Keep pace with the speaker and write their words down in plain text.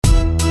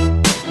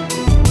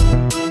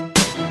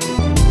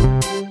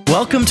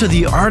Welcome to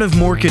the Art of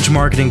Mortgage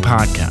Marketing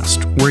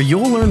podcast, where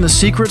you'll learn the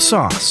secret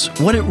sauce,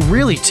 what it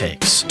really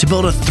takes to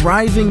build a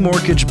thriving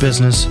mortgage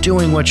business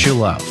doing what you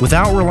love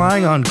without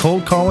relying on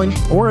cold calling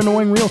or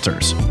annoying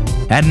realtors.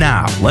 And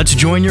now, let's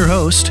join your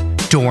host,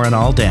 Doran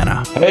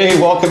Aldana. Hey,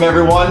 welcome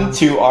everyone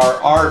to our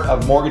Art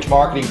of Mortgage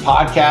Marketing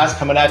podcast,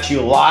 coming at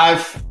you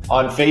live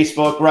on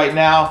Facebook right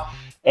now.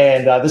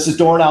 And this is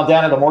Doran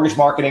Aldana, the mortgage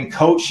marketing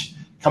coach,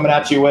 coming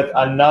at you with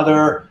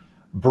another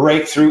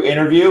breakthrough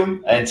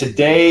interview. And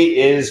today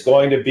is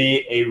going to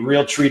be a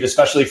real treat,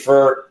 especially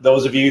for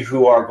those of you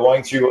who are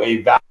going through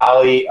a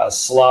valley, a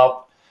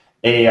slump,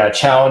 a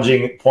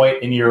challenging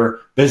point in your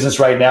business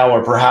right now,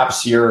 or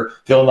perhaps you're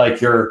feeling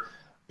like you're,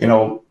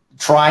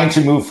 trying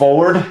to move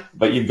forward,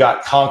 but you've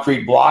got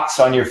concrete blocks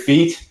on your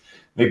feet.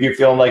 Maybe you're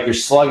feeling like you're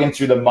slugging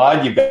through the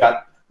mud. You've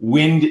got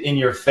wind in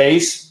your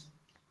face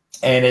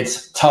and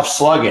it's tough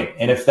slugging.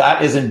 And if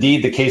that is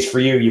indeed the case for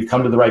you, you've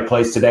come to the right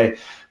place today,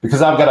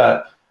 because I've got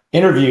an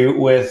interview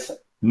with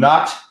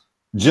not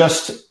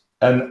just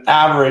an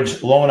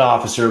average loan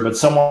officer, but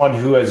someone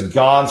who has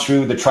gone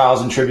through the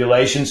trials and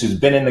tribulations, who's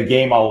been in the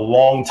game a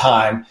long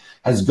time,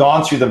 has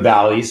gone through the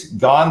valleys,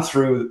 gone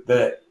through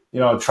the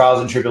trials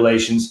and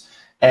tribulations,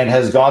 and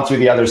has gone through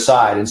the other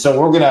side. And so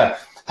we're going to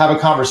have a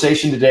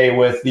conversation today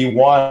with the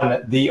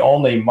one, the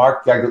only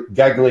Mark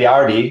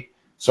Gagliardi.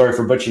 Sorry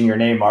for butchering your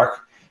name, Mark.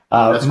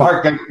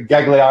 Mark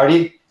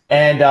Gagliardi.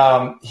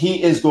 And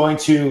he is going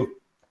to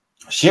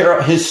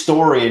share his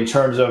story in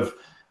terms of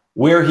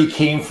where he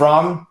came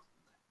from,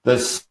 the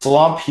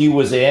slump he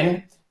was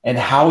in, and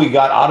how he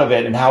got out of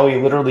it, and how he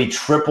literally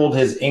tripled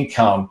his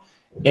income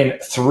in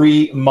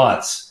 3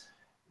 months.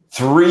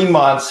 3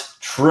 months,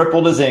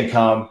 tripled his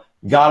income,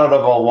 got out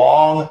of a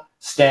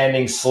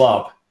long-standing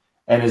slump,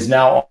 and is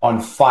now on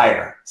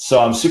fire. So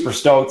I'm super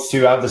stoked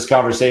to have this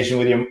conversation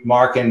with you,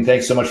 Mark, and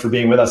thanks so much for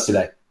being with us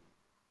today.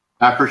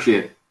 I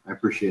appreciate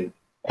it.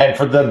 And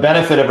for the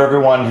benefit of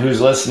everyone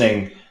who's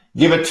listening,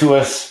 give it to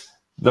us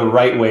the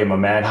right way, my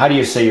man. How do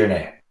you say your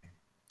name?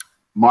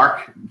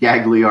 Mark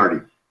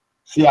Gagliardi.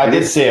 See, I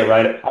did say it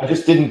right. I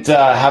just didn't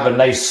have a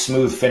nice,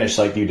 smooth finish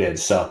like you did.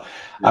 So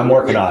I'm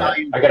working on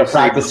it. I got to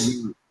practice.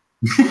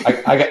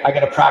 I got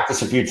to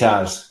practice a few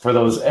times for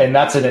those. And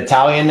that's an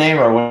Italian name,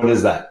 or what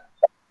is that?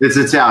 It's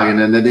Italian,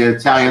 and the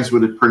Italians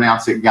would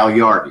pronounce it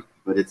Gagliardi,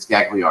 but it's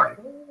Gagliardi.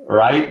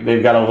 Right?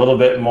 They've got a little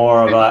bit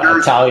more of an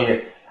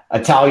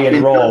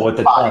Italian roll with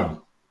the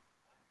tongue.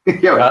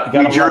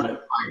 New Jersey,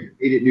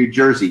 made it New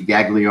Jersey,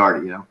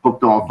 Gagliardi,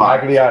 hooked on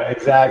fire. Gagliardi,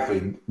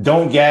 exactly.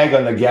 Don't gag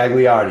on the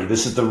Gagliardi.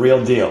 This is the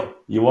real deal.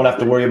 You won't have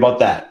to worry about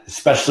that,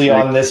 especially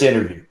on this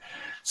interview.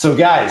 So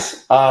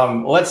guys,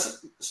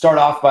 let's start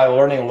off by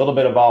learning a little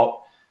bit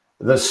about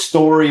the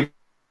story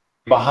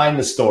behind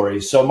the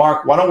story. So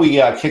Mark, why don't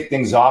we kick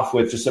things off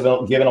with just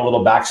giving a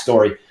little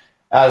backstory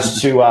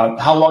as to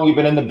how long you've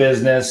been in the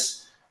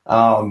business,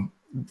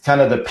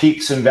 kind of the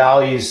peaks and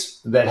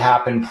valleys that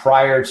happened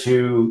prior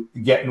to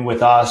getting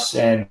with us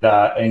and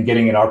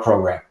getting in our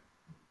program.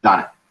 Got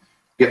it.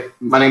 Yep.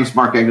 My name is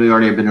Mark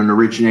Gagliardi. I've been an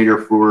originator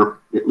for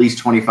at least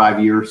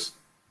 25 years.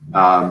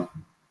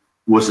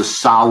 Was a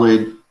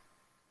solid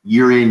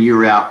year in,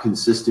 year out,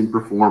 consistent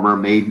performer,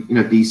 made,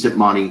 decent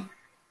money,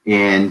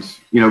 and,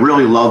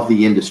 really loved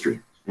the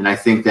industry. And I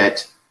think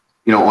that,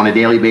 on a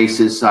daily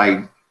basis,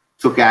 I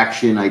took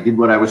action. I did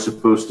what I was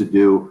supposed to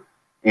do.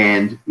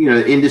 And,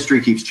 the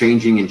industry keeps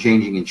changing and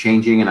changing and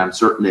changing. And I'm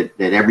certain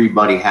that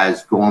everybody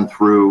has gone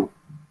through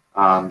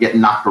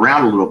getting knocked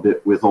around a little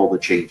bit with all the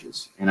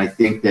changes. And I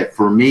think that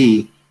for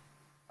me,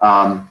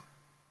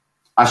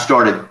 I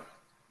started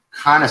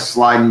kind of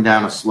sliding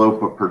down a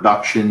slope of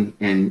production.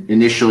 And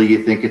initially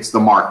you think it's the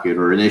market,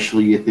 or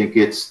initially you think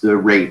it's the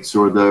rates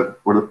or the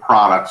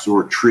products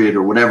or TRID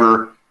or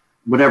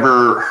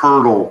whatever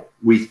hurdle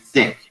we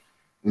think.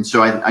 And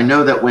so I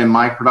know that when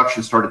my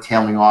production started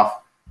tailing off,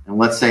 and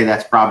let's say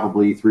that's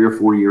probably 3 or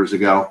 4 years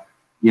ago,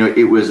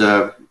 it was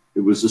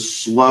a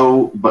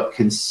slow but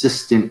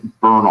consistent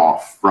burn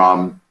off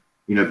from,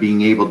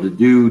 being able to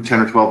do 10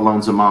 or 12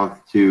 loans a month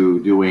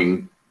to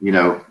doing,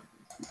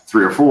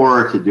 3 or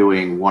 4 to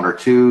doing 1 or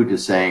 2 to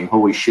saying,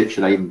 holy shit,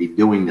 should I even be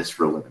doing this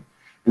for a living?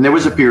 And there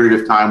was a period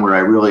of time where I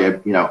really,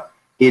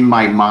 in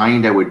my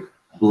mind, I would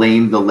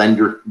blame the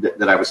lender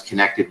that I was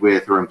connected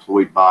with or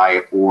employed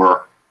by,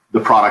 or the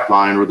product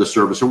line or the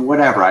service or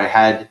whatever. I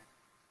had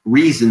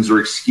reasons or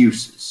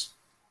excuses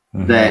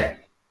that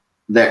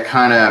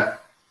kind of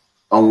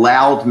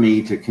allowed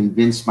me to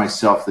convince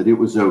myself that it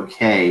was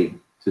okay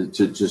to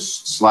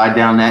just slide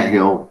down that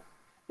hill,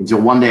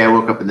 until one day I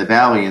woke up in the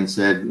valley and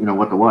said,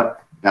 what?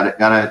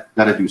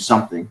 Gotta do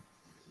something.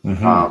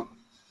 And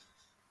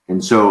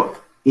so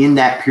in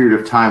that period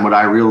of time, what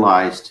I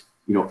realized,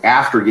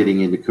 after getting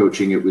into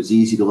coaching, it was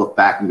easy to look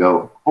back and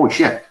go, oh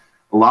shit,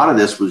 a lot of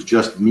this was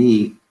just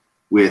me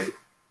with,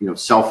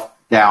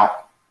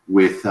 self-doubt,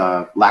 with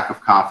lack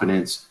of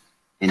confidence,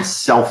 and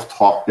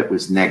self-talk that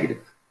was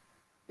negative.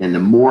 And the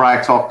more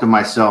I talked to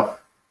myself,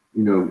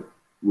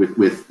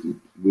 with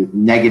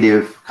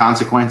negative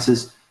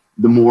consequences,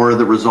 the more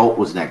the result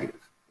was negative.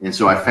 And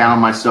so I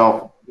found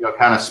myself,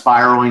 kind of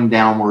spiraling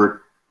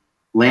downward,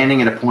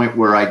 landing at a point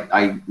where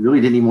I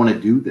really didn't even want to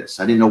do this.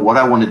 I didn't know what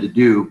I wanted to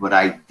do, but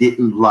I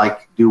didn't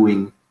like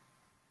doing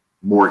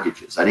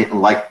mortgages. I didn't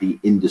like the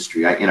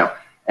industry. And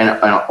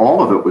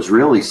all of it was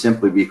really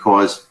simply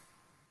because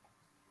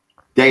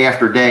day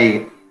after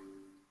day,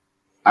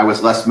 I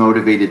was less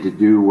motivated to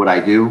do what I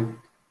do.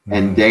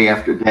 And day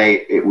after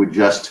day, it would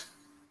just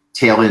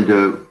tail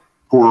into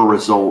poorer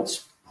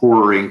results,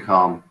 poorer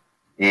income,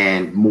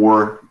 and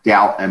more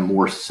doubt and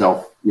more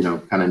self,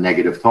 kind of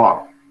negative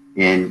talk.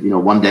 And,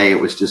 one day it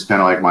was just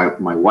kind of like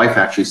my wife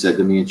actually said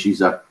to me, and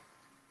she's a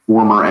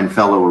former and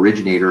fellow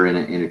originator and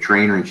a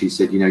trainer. And she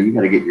said, you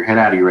got to get your head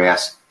out of your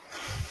ass.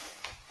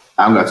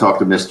 I'm going to talk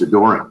to Mr.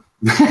 Doran.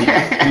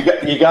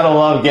 you got to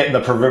love getting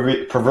the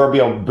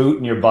proverbial boot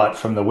in your butt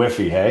from the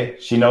Wi-Fi, hey?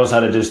 She knows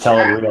how to just tell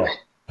it real.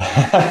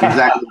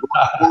 Exactly.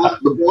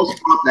 The boss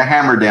brought the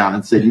hammer down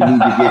and said, you need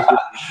to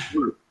get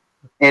your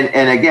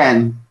and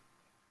again,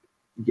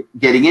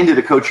 getting into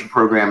the coaching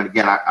program. And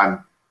again,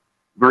 I'm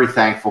very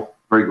thankful,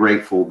 very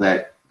grateful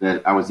that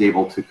I was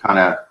able to kind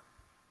of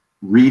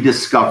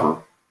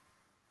rediscover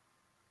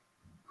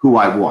who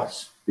I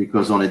was,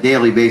 because on a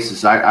daily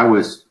basis, I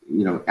was,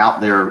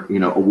 out there,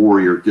 a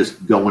warrior,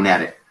 just going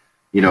at it,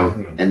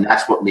 and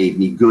that's what made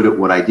me good at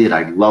what I did.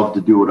 I loved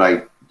to do what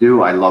I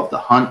do. I loved to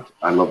hunt.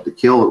 I loved to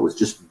kill. It was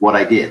just what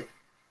I did.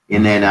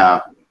 And then,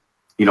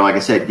 like I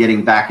said,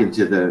 getting back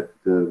into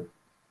the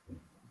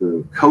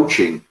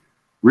coaching,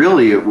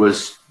 really, it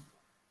was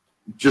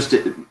just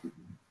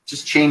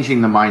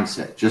changing the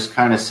mindset, just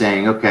kind of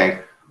saying, okay,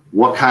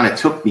 what kind of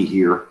took me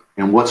here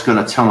and what's going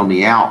to tunnel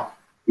me out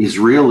is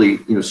really,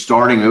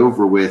 starting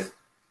over with,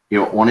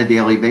 on a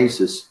daily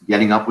basis,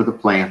 getting up with a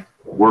plan,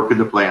 working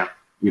the plan,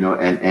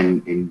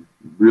 and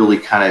really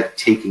kind of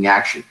taking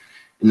action.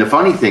 And the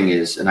funny thing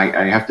is, and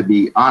I have to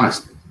be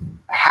honest,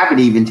 I haven't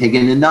even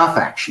taken enough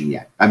action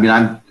yet. I mean,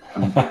 I'm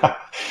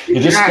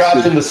you're just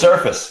scratching the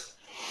surface.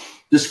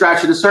 Just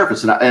scratching the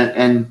surface.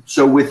 And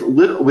so with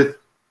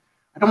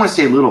I don't want to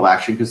say little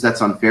action because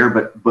that's unfair,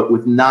 but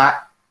with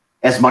not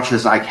as much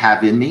as I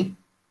have in me,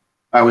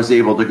 I was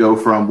able to go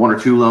from 1 or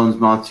 2 loans a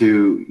month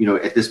to,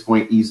 at this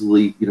point,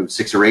 easily,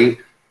 6 or 8.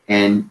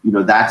 And,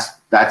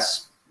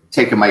 that's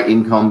taken my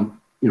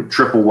income,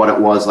 triple what it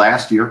was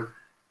last year.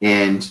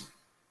 And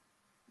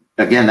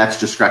again, that's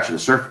just scratching the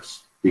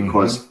surface,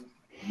 because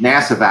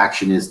massive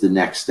action is the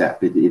next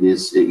step. It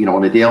is,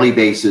 on a daily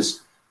basis,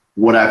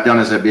 what I've done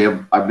is I've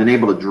been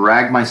able to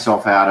drag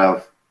myself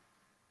out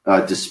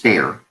of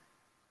despair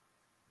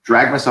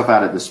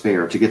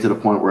to get to the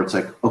point where it's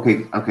like,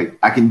 okay,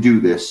 I can do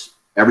this.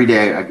 Every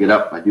day I get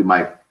up, I do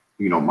my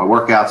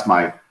workouts,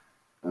 my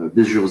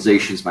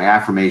visualizations, my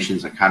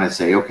affirmations. I kind of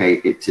say,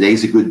 okay,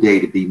 today's a good day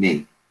to be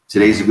me.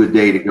 Today's a good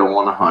day to go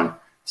on a hunt.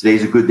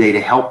 Today's a good day to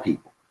help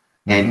people.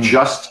 And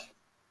just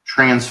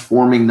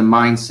transforming the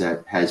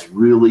mindset has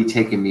really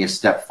taken me a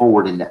step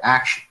forward into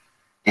action.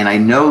 And I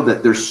know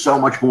that there's so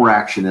much more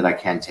action that I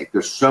can take.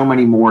 There's so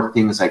many more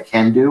things I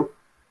can do.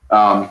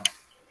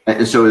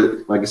 And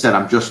so, like I said,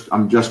 I'm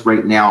just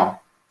right now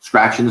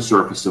scratching the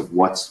surface of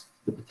what's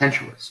the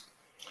potential is.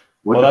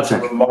 Well, that's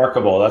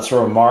remarkable. That's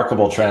a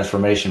remarkable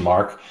transformation,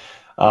 Mark.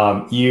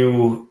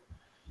 You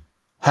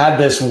had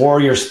this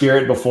warrior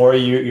spirit before.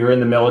 You're in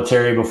the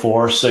military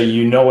before, so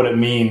you know what it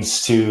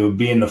means to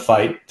be in the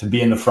fight, to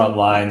be in the front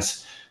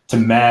lines, to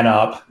man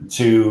up,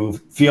 to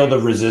feel the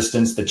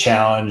resistance, the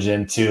challenge,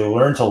 and to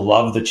learn to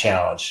love the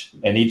challenge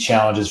and eat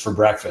challenges for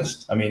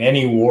breakfast. I mean,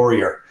 any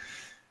warrior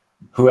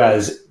who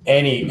has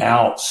any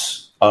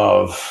ounce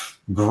of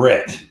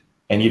grit,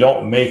 and you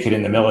don't make it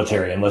in the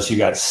military unless you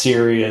got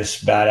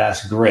serious,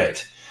 badass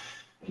grit,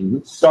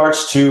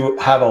 starts to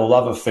have a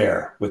love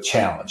affair with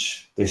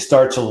challenge. They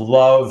start to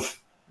love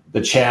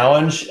the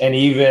challenge. And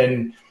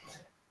even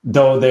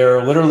though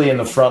they're literally in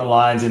the front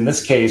lines, in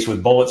this case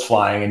with bullets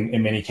flying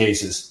in many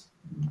cases,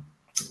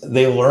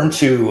 they learn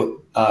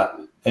to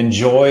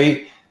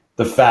enjoy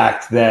the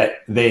fact that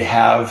they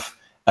have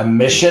a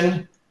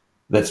mission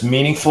that's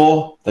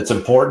meaningful, that's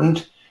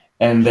important,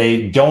 and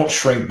they don't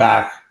shrink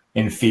back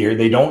in fear.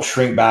 They don't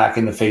shrink back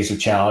in the face of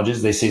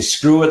challenges. They say,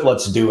 screw it,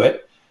 let's do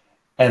it.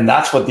 And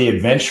that's what the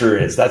adventure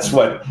is. That's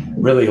what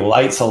really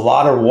lights a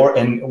lot of war.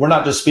 And we're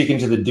not just speaking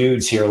to the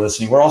dudes here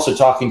listening. We're also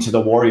talking to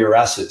the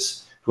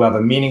warrioresses who have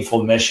a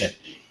meaningful mission.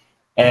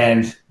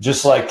 And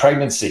just like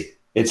pregnancy,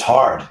 it's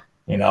hard,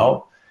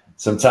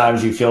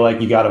 Sometimes you feel like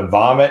you got to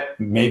vomit.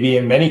 Maybe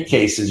in many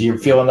cases, you're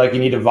feeling like you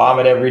need to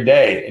vomit every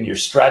day, and you're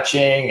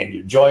stretching and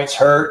your joints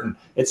hurt, and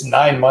it's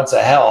 9 months of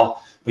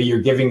hell, but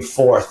you're giving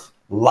forth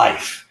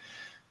life.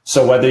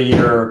 So whether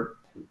you're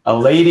a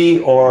lady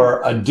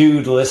or a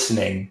dude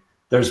listening,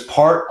 there's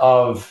part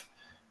of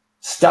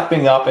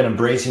stepping up and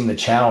embracing the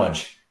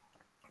challenge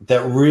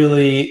that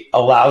really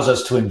allows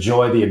us to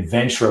enjoy the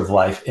adventure of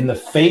life in the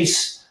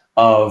face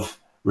of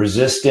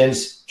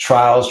resistance,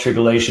 trials,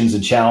 tribulations,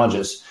 and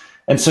challenges.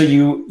 And so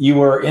you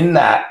were in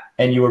that,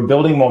 and you were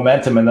building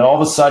momentum, and then all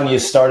of a sudden you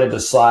started to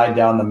slide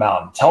down the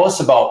mountain. Tell us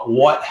about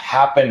what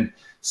happened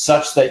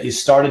such that you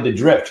started to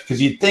drift?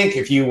 Because you'd think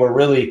if you were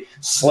really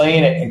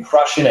slaying it and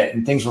crushing it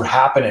and things were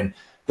happening,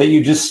 that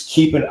you just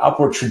keep an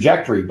upward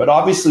trajectory. But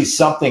obviously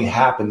something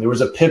happened. There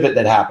was a pivot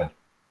that happened.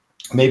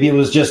 Maybe it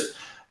was just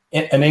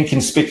an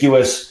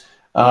inconspicuous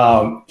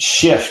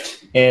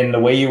shift in the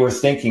way you were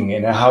thinking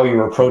and how you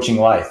were approaching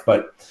life.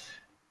 But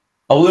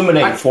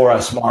illuminate for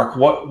us, Mark,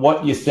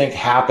 what you think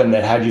happened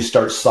that had you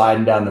start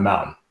sliding down the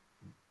mountain.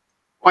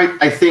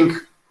 I think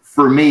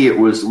for me, it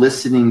was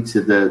listening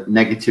to the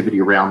negativity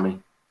around me.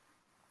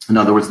 In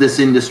other words, this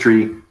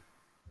industry,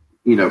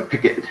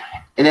 pick it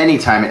at any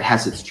time, it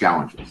has its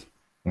challenges.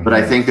 Mm-hmm. But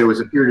I think there was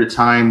a period of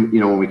time,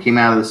 when we came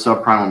out of the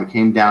subprime, when we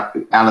came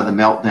down out of the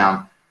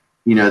meltdown,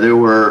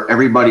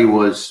 everybody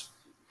was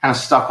kind of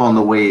stuck on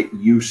the way it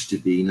used to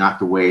be, not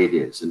the way it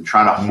is, and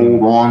trying to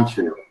hold on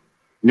to,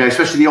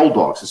 especially the old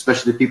dogs,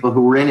 especially the people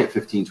who were in it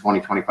 15, 20,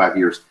 25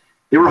 years.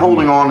 They were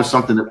holding on to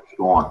something that was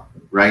gone,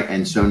 right?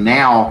 And so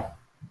now,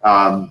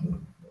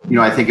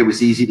 I think it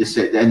was easy to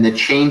say, and the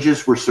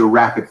changes were so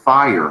rapid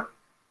fire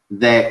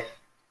that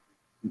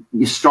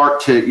you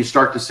start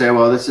to say,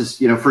 well, this is,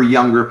 for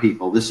younger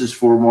people, this is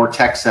for more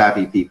tech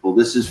savvy people,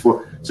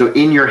 so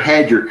in your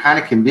head, you're kind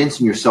of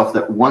convincing yourself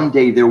that one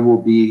day there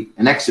will be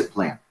an exit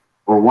plan,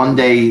 or one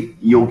day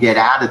you'll get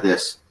out of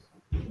this.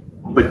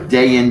 But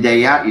day in,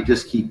 day out, you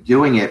just keep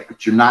doing it,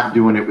 but you're not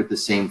doing it with the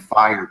same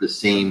fire, the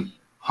same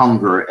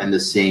hunger, and the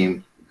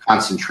same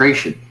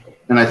concentration.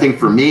 And I think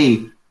for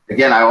me,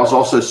 again, I was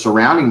also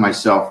surrounding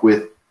myself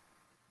with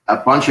a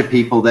bunch of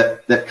people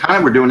that kind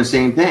of were doing the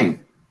same thing.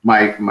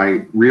 My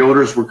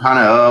realtors were kind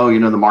of,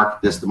 the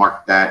market this, the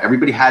market that.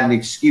 Everybody had an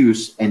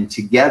excuse, and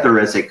together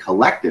as a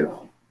collective,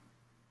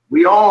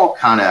 we all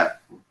kind of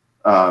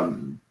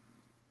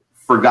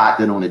forgot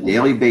that on a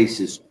daily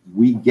basis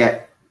we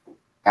get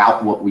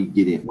out what we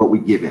get in, what we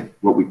give in,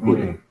 what we put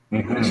in.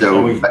 Mm-hmm.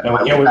 So we get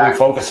what we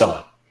focus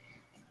on.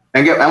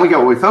 And we get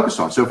what we focus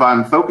on. So if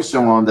I'm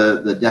focusing on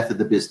the death of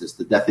the business,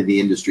 the death of the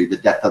industry, the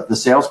death of the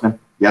salesman,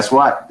 guess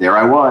what? There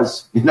I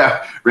was,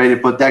 ready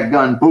to put that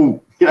gun,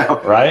 boom,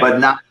 right. But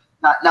not,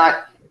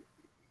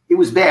 it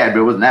was bad,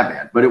 but it wasn't that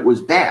bad. But it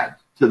was bad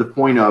to the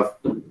point of,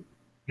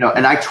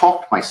 and I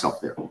talked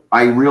myself there.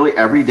 I really,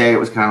 every day it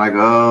was kind of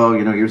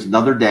like, here's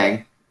another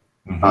day,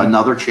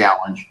 another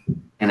challenge.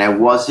 And I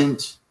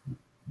wasn't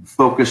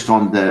focused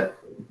on the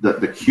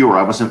cure.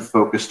 I wasn't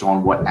focused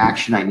on what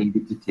action I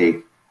needed to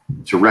take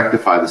to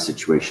rectify the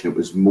situation. It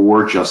was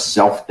more just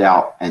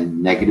self-doubt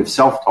and negative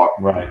self-talk.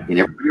 Right. And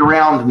everybody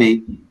around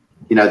me,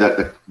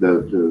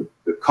 the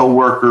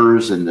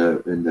co-workers and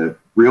the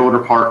realtor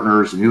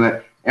partners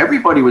and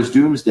everybody was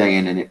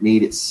doomsdaying, and it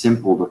made it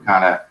simple to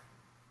kind of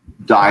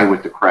die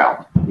with the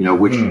crowd,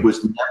 which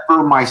was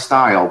never my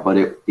style, but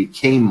it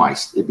became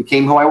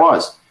who I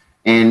was.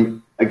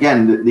 And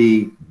again,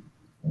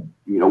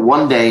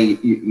 one day,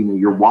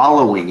 you're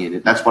wallowing in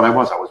it. That's what I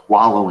was. I was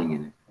wallowing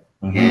in it.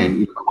 Mm-hmm.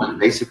 And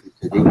basically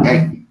said, hey,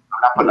 I'm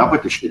not putting up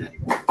with this shit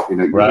anymore.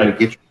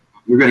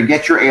 You're going to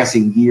get your ass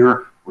in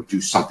gear or do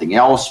something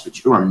else,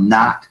 but you are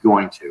not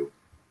going to,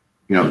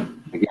 again,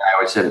 I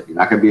always said it, you're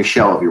not going to be a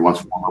shell of your once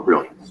former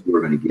brilliance. You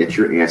are going to get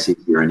your ass in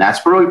gear. And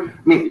that's really,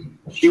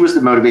 she was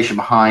the motivation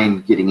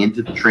behind getting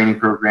into the training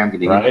program,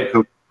 getting into the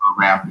coaching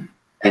program.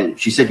 And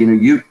she said,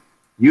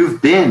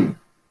 you've been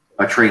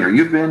a trainer,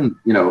 you've been,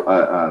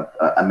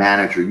 a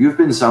manager, you've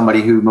been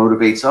somebody who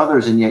motivates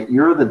others, and yet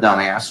you're the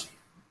dumbass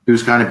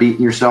who's kind of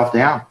beating yourself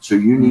down. So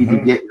you need to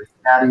get your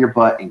head out of your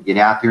butt and get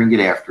out there and get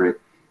after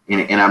it.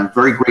 And I'm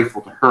very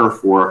grateful to her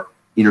for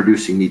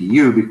introducing me to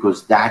you,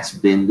 because that's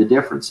been the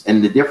difference.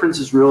 And the difference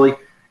is really,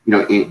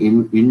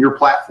 in your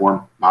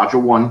platform,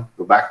 module 1,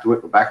 go back to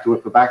it.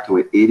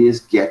 It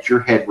is get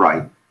your head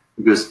right,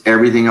 because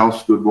everything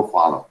else good will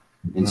follow.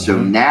 And so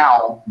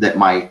now that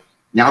my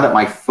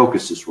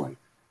focus is right,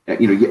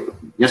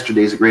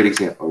 yesterday is a great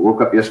example. I woke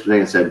up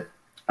yesterday and said,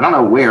 I don't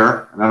know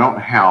where and I don't know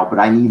how, but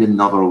I need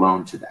another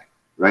loan today,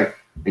 right?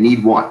 I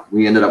need one.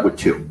 We ended up with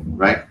 2,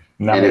 right?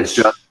 Nice. And it's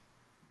just,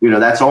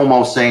 that's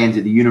almost saying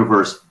to the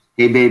universe,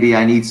 hey, baby,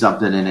 I need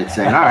something. And it's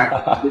saying, all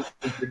right,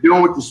 if you're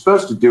doing what you're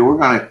supposed to do, we're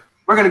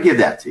gonna give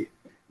that to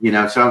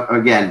you. So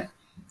again,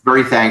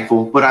 very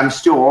thankful, but I'm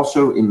still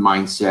also in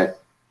mindset.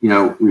 We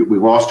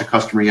lost a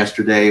customer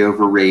yesterday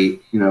over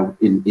rate.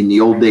 In the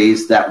old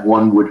days, that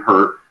one would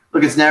hurt.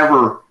 Look, it's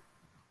never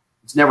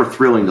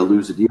thrilling to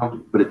lose a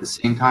deal, but at the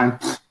same time,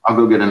 I'll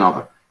go get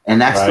another.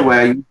 And that's the way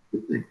I used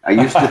to think. I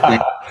used to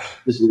think,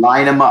 just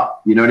line them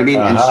up. You know what I mean?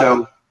 And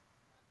so,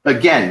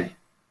 again,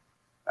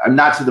 I'm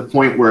not to the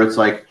point where it's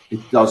like, it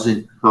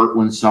doesn't hurt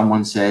when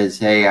someone says,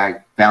 hey,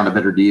 I found a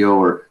better deal,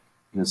 or,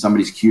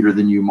 somebody's cuter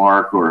than you,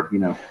 Mark, or,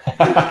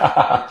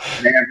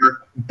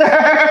 whatever.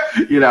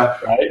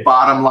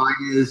 Bottom line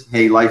is,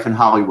 hey, life in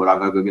Hollywood, I'm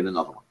going to go get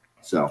another one.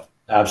 So,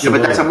 absolutely.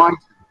 But that's a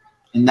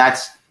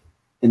mindset.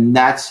 And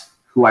that's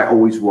who I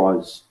always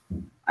was.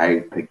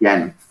 I,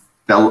 again,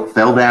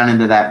 fell down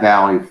into that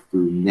valley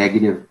through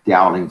negative,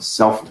 doubting,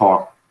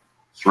 self-talk,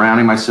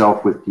 surrounding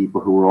myself with people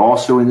who were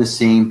also in the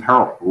same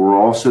peril, who were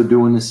also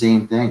doing the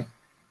same thing.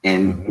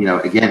 And,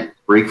 again,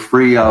 break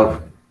free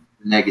of,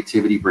 the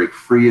negativity, break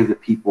free of the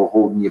people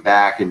holding you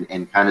back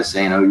and kind of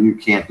saying, oh, you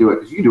can't do it,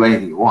 because you can do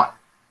anything you want.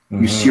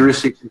 You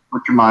seriously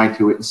put your mind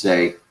to it and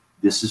say,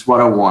 this is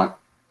what I want.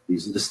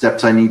 These are the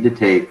steps I need to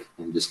take,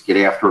 and just get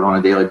after it on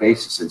a daily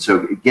basis. And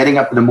so getting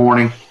up in the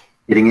morning,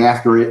 getting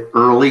after it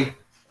early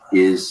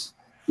is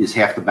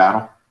half the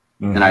battle.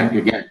 And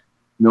again,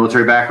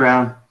 military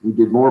background, we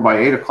did more by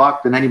 8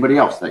 o'clock than anybody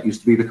else. That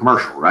used to be the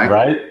commercial, right?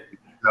 Right.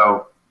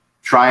 So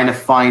trying to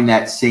find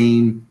that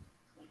same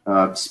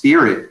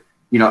spirit,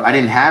 I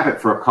didn't have it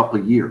for a couple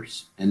of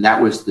years, and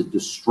that was the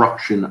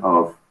destruction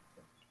of,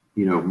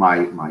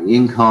 my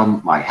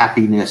income, my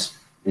happiness.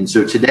 And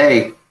so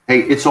today,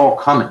 hey, it's all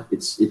coming.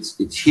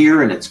 It's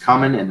here and it's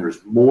coming, and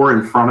there's more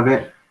in front of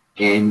it.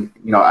 And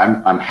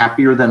I'm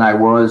happier than I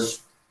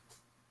was,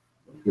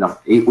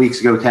 8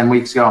 weeks ago, 10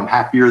 weeks ago. I'm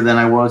happier than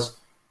I was.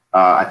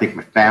 I think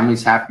my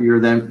family's happier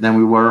than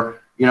we were.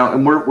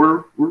 And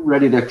we're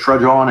ready to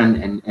trudge on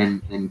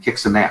and kick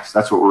some ass.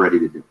 That's what we're ready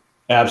to do.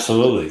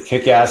 Absolutely.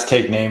 Kick ass,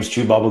 take names,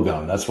 chew bubble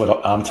gum. That's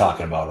what I'm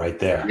talking about right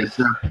there. Yes,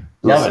 sir.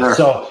 Love Yes, it. sir.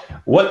 So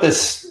what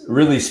this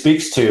really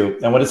speaks to,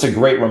 and what it's a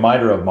great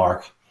reminder of,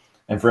 Mark,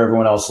 and for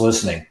everyone else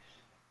listening,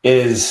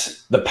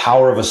 is the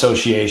power of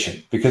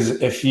association.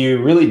 Because if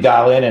you really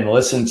dial in and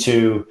listen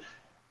to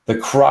the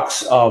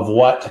crux of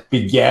what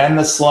began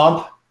the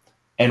slump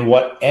and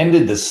what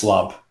ended the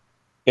slump,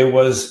 it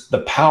was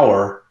the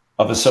power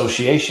of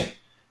association.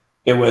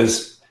 It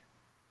was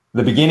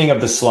the beginning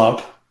of the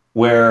slump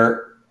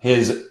where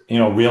his,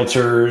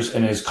 realtors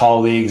and his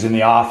colleagues in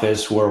the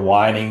office were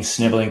whining,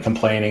 sniveling,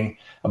 complaining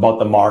about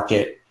the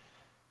market,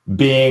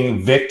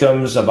 being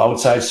victims of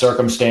outside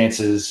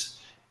circumstances,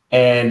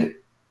 and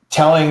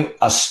telling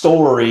a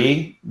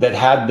story that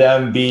had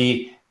them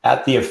be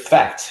at the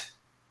effect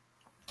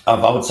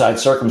of outside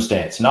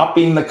circumstance, not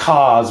being the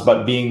cause,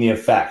 but being the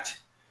effect.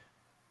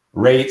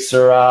 Rates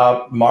are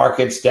up,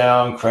 markets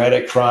down,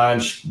 credit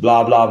crunch,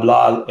 blah, blah,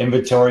 blah,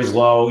 inventory's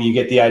low. You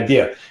get the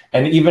idea.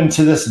 And even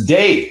to this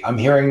day, I'm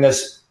hearing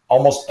this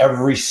almost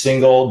every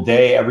single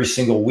day, every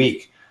single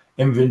week.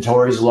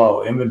 Inventory's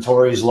low,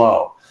 inventory's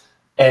low.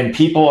 And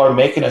people are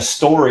making a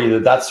story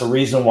that that's the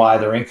reason why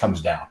their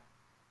income's down.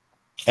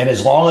 And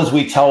as long as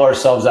we tell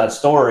ourselves that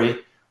story,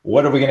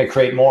 what are we going to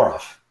create more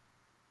of?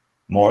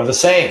 More of the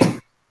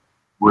same.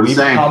 We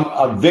become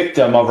a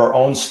victim of our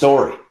own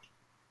story.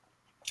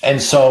 And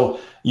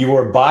so you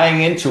were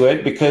buying into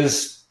it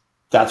because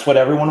that's what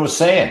everyone was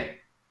saying.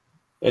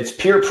 It's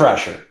peer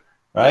pressure,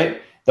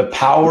 right? The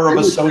power of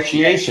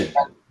association.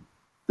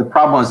 The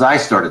problem is I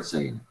started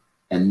saying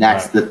it, and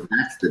that's the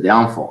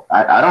downfall.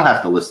 I don't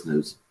have to listen to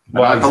those.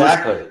 Well,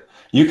 exactly.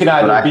 You can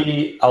either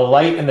be a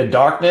light in the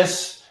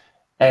darkness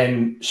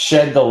and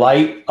shed the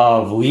light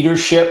of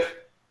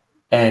leadership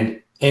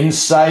and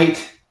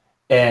insight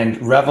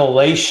and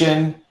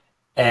revelation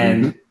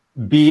and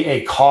be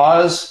a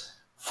cause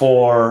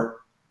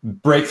for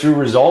breakthrough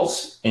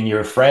results in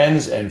your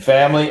friends and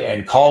family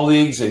and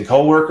colleagues and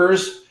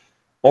coworkers,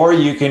 or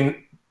you can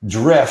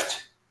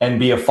drift and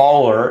be a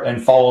follower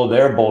and follow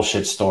their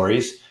bullshit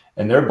stories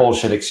and their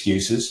bullshit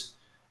excuses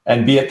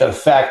and be at the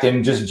effect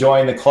and just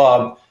join the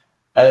club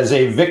as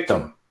a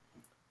victim.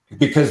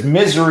 Because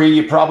misery,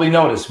 you probably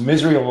notice,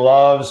 misery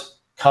loves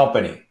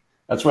company.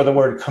 That's where the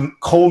word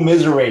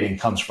commiserating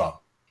comes from.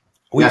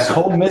 We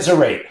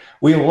commiserate.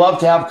 We love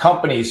to have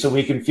company so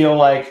we can feel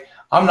like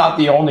I'm not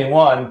the only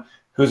one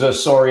who's a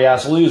sorry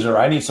ass loser.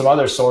 I need some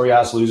other sorry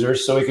ass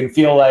losers so we can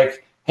feel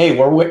like, hey,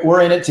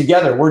 we're in it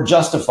together. We're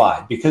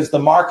justified because the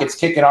market's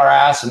kicking our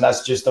ass and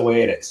that's just the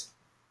way it is.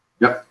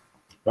 Yep.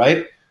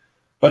 Right?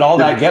 But all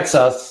that gets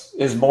us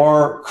is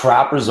more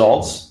crap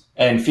results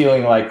and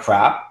feeling like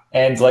crap.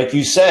 And like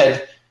you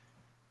said,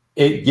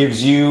 it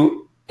gives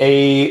you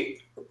a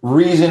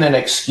reason and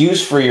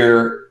excuse for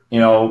your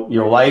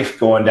life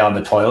going down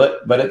the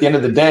toilet. But at the end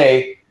of the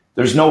day,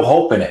 there's no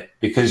hope in it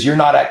because you're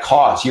not at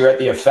cause. You're at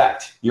the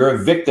effect. You're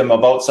a victim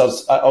of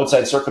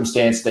outside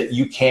circumstance that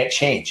you can't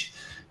change.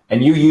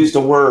 And you used a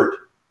word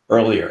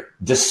earlier,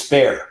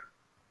 despair.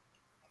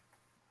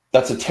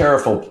 That's a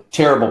terrible,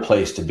 terrible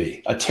place to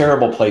be, a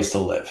terrible place to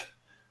live.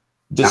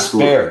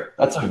 Despair. Absolutely.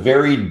 That's a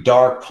very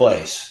dark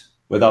place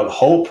without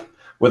hope,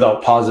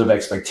 without positive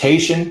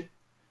expectation.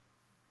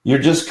 You're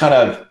just kind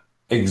of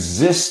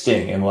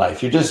existing in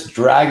life. You're just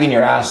dragging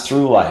your ass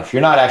through life.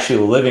 You're not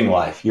actually living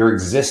life. You're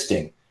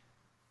existing.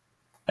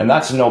 And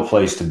that's no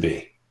place to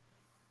be.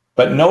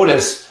 But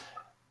notice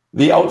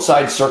the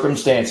outside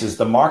circumstances,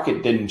 the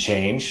market didn't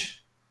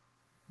change.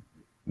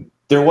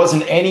 There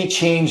wasn't any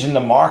change in the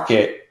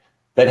market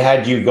that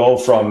had you go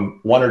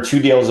from 1 or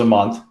 2 deals a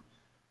month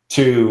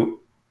to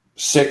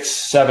 6,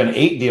 7,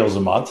 8 deals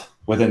a month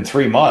within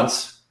 3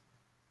 months.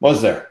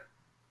 Was there?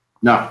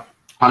 No,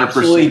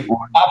 100%.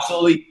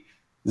 Absolutely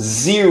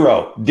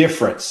zero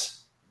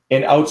difference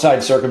in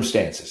outside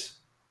circumstances.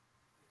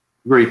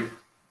 Agreed.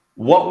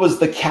 What was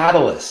the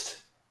catalyst?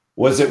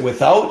 Was it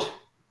without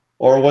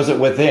or was it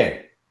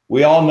within?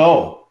 We all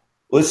know,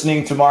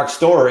 listening to Mark's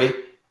story,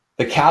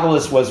 the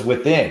catalyst was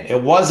within.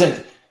 It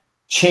wasn't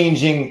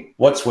changing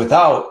what's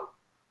without.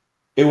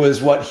 It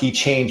was what he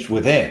changed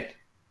within.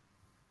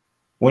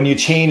 When you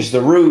change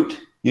the root,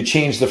 you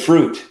change the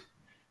fruit.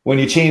 When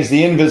you change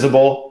the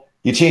invisible,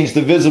 you change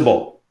the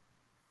visible.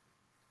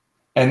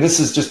 And this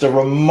is just a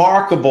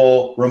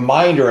remarkable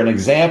reminder and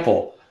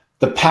example,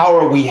 the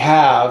power we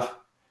have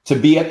to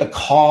be at the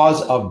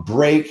cause of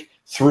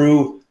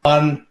breakthrough,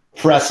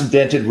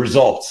 unprecedented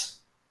results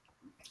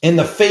in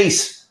the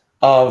face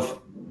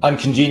of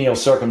uncongenial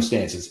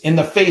circumstances, in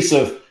the face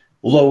of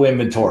low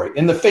inventory,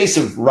 in the face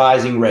of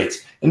rising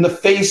rates, in the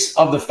face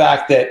of the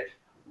fact that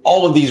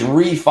all of these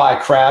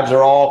refi crabs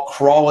are all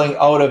crawling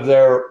out of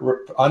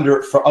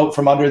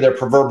from under their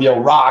proverbial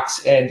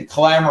rocks and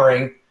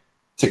clamoring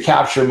to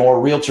capture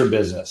more realtor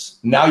business.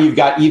 Now you've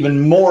got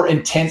even more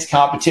intense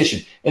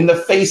competition. In the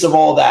face of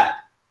all that,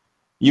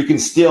 you can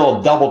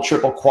still double,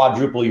 triple,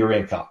 quadruple your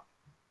income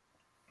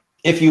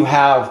if you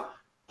have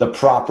the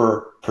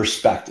proper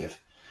perspective.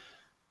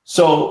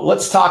 So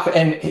let's talk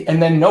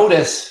and then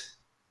notice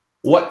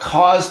what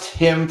caused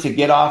him to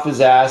get off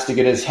his ass, to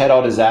get his head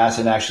out his ass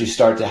and actually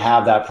start to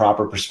have that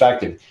proper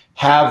perspective,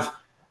 have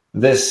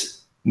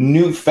this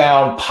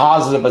newfound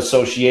positive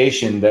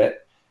association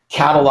that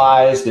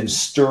catalyzed and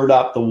stirred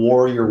up the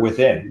warrior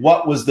within.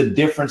 What was the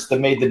difference that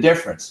made the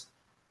difference?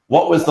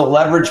 What was the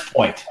leverage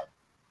point?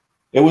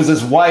 It was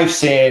his wife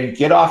saying,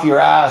 get off your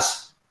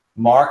ass,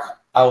 Mark.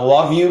 I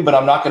love you, but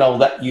I'm not going to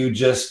let you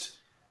just,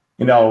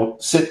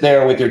 sit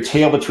there with your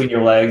tail between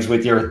your legs,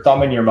 with your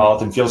thumb in your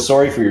mouth and feel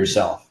sorry for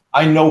yourself.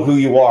 I know who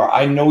you are.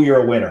 I know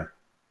you're a winner.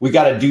 We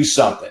got to do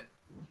something.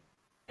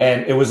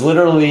 And it was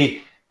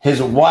literally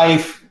his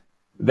wife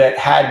that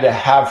had to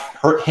have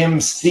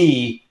him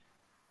see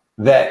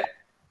that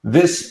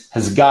this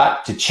has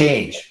got to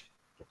change.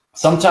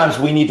 Sometimes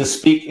we need to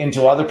speak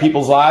into other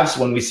people's lives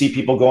when we see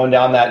people going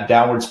down that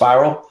downward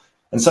spiral.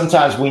 And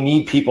sometimes we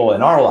need people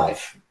in our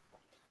life,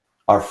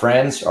 our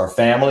friends, our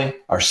family,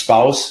 our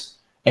spouse,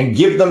 and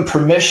give them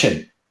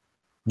permission.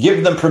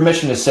 Give them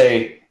permission to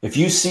say, if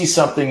you see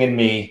something in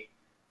me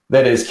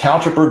that is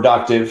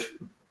counterproductive,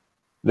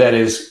 that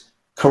is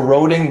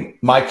corroding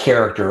my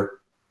character,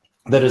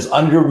 that is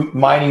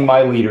undermining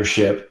my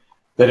leadership,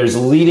 that is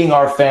leading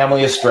our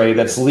family astray,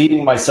 that's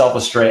leading myself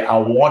astray, I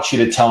want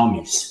you to tell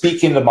me,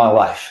 speak into my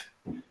life,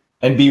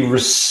 and be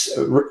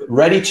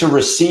ready to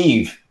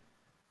receive.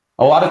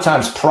 A lot of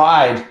times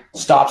pride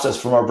stops us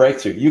from our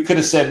breakthrough. You could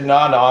have said, no,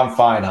 I'm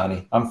fine,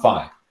 honey, I'm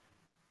fine.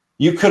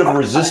 You could have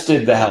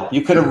resisted the help.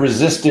 You could have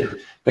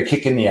resisted the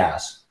kick in the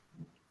ass,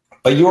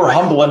 but you were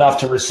humble enough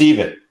to receive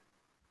it.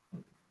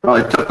 Well,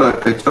 it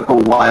took a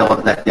while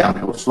of that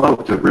downhill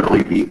slope to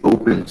really be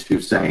open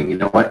to saying, you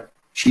know what,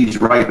 she's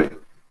right.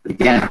 But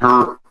again,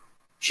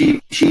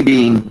 she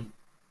being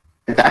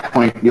at that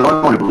point, the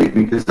only one to believe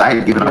me because I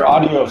had given your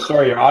up.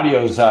 Your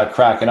audio's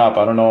cracking up.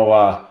 I don't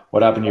know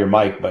what happened to your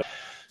mic, but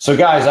so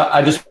guys,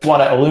 I just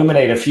want to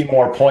illuminate a few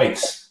more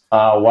points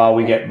while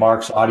we get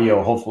Mark's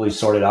audio hopefully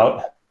sorted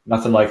out.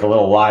 Nothing like a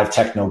little live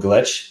techno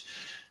glitch.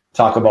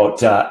 Talk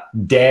about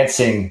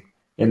dancing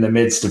in the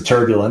midst of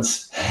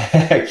turbulence,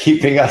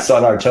 keeping us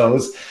on our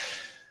toes.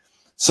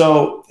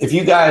 So if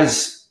you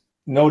guys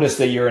notice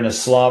that you're in a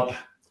slump,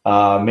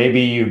 maybe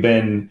you've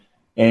been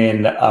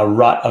in a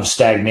rut of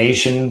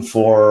stagnation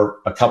for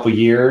a couple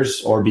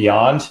years or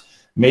beyond,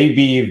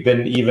 maybe you've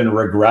been even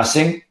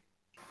regressing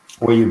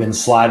where you've been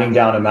sliding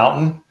down a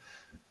mountain.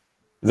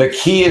 The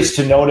key is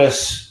to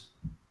notice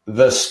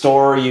the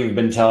story you've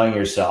been telling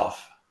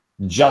yourself,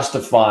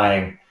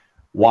 justifying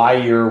why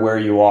you're where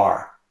you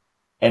are.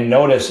 And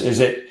notice, is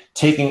it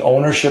taking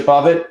ownership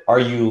of it? Are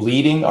you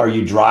leading? Are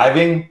you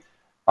driving?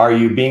 Are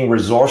you being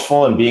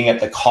resourceful and being at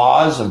the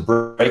cause of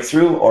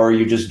breakthrough? Or are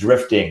you just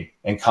drifting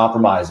and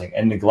compromising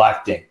and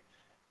neglecting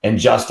and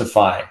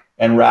justifying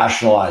and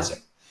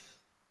rationalizing?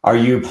 Are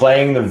you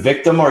playing the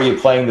victim or are you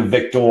playing the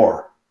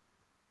victor?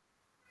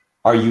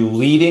 Are you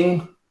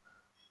leading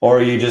or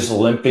are you just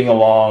limping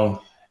along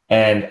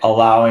and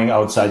allowing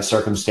outside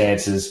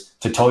circumstances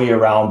to tow you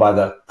around by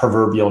the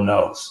proverbial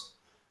nose?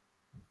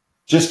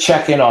 Just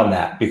check in on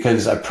that,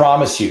 because I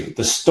promise you,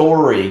 the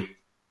story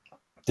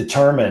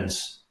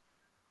determines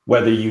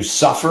whether you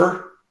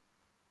suffer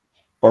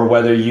or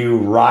whether you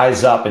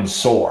rise up and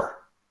soar.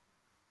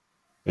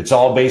 It's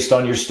all based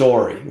on your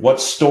story. What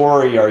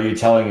story are you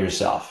telling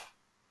yourself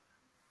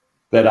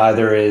that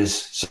either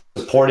is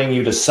supporting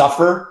you to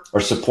suffer or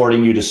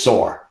supporting you to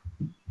soar?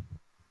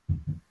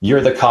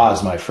 You're the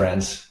cause, my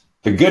friends.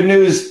 The good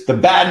news, the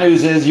bad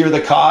news is you're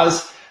the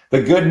cause.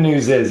 The good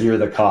news is you're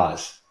the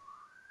cause.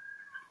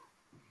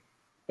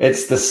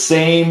 It's the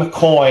same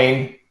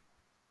coin,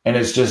 and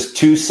it's just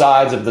two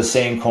sides of the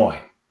same coin.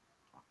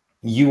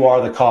 You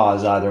are the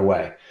cause either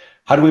way.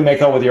 How do we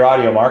make out with your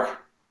audio, Mark?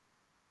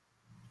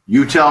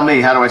 You tell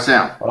me. How do I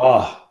sound?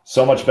 Oh,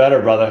 so much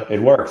better, brother.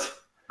 It worked. So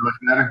much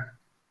better.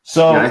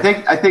 So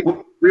yeah, I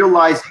think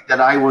realizing that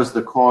I was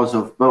the cause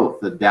of both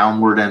the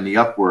downward and the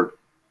upward.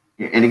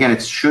 And again,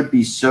 it should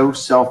be so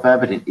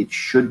self-evident. It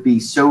should be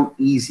so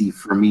easy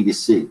for me to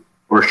see,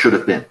 or should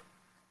have been.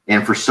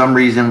 And for some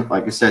reason,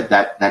 like I said,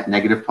 that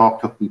negative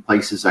talk took me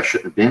places I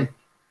shouldn't have been.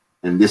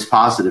 And this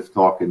positive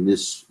talk and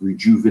this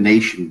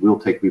rejuvenation will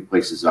take me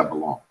places I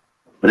belong.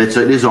 But it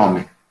is on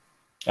me.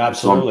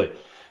 Absolutely.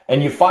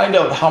 And you find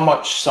out how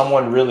much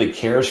someone really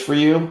cares for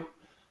you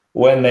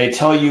when they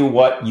tell you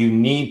what you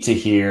need to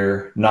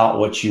hear, not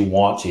what you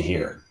want to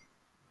hear.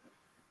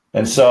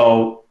 And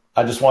so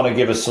I just want to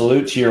give a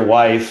salute to your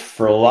wife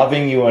for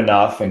loving you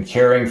enough and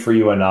caring for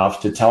you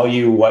enough to tell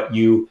you what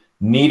you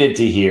needed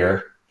to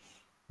hear,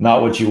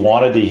 not what you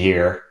wanted to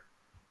hear,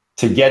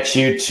 to get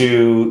you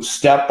to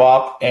step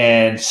up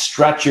and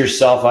stretch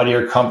yourself out of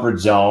your comfort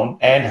zone,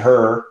 and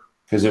her,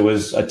 because it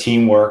was a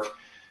teamwork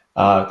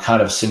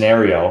kind of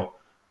scenario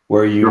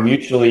where you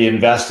mutually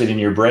invested in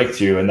your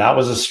breakthrough. And that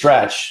was a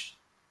stretch,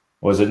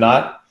 was it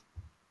not?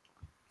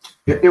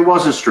 It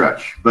was a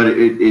stretch, but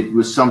it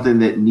was something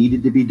that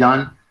needed to be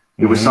done.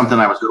 It was something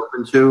I was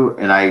open to.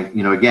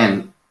 And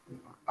again,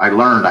 I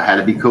learned I had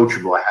to be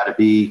coachable. I had to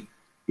be,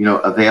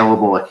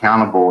 available,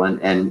 accountable.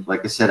 And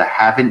like I said, I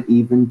haven't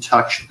even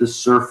touched the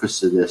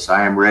surface of this.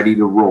 I am ready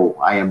to roll.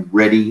 I am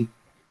ready,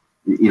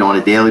 on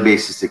a daily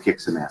basis to kick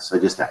some ass. I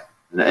just have.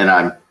 And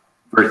I'm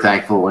very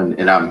thankful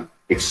and I'm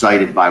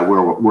excited by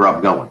where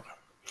I'm going.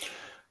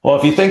 Well,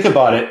 if you think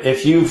about it,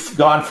 if you've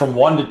gone from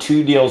 1 to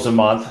 2 deals a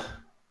month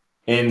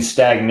in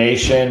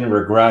stagnation,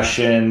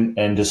 regression,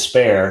 and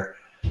despair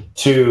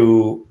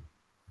to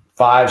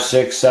 5,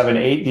 6, 7,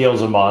 8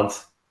 deals a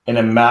month in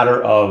a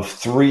matter of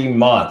 3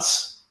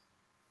 months,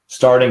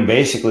 starting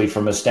basically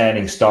from a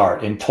standing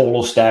start in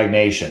total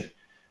stagnation.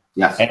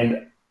 Yes.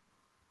 And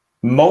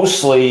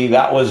mostly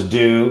that was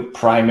due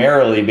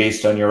primarily,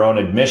 based on your own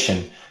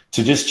admission,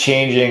 to just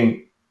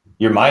changing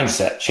your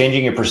mindset,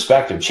 changing your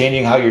perspective,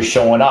 changing how you're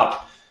showing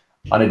up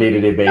on a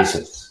day-to-day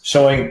basis,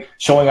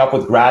 showing up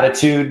with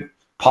gratitude,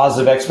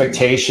 positive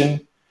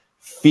expectation,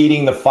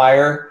 feeding the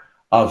fire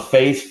of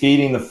faith,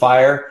 feeding the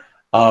fire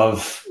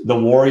of the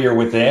warrior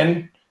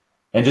within,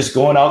 and just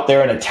going out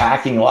there and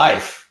attacking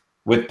life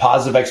with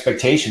positive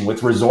expectation,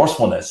 with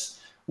resourcefulness,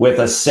 with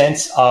a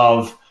sense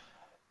of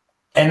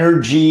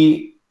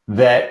energy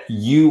that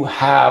you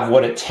have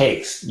what it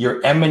takes.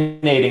 You're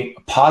emanating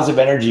positive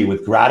energy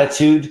with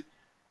gratitude,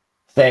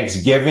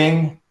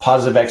 thanksgiving,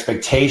 positive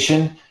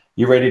expectation.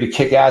 You're ready to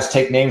kick ass,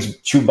 take names,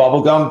 chew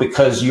bubblegum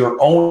because you're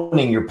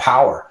owning your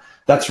power.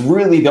 That's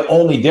really the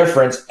only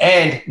difference.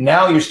 And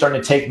now you're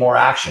starting to take more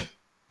action.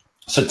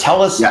 So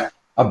tell us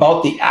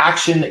about the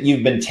action that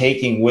you've been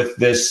taking with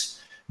this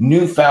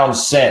newfound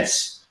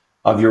sense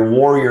of your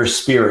warrior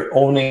spirit,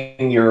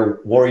 owning your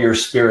warrior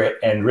spirit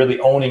and really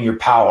owning your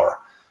power.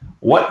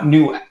 What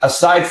new,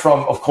 aside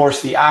from, of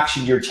course, the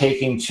action you're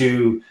taking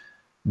to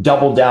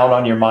double down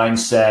on your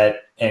mindset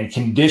and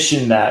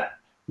condition that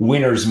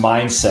winner's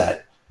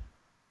mindset,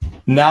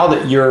 now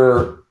that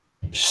you're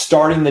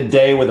starting the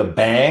day with a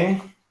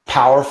bang,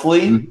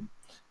 powerfully,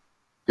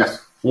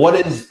 yes, what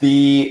is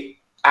the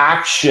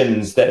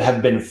actions that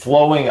have been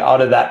flowing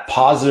out of that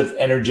positive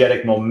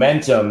energetic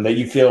momentum that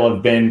you feel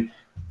have been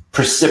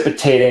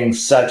precipitating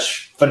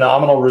such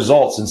phenomenal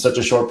results in such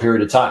a short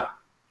period of time?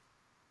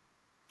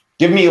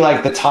 Give me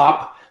like the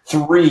top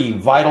 3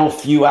 vital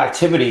few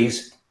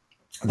activities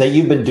that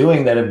you've been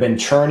doing that have been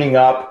churning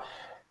up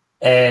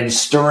and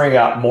stirring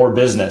up more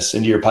business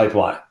into your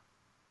pipeline.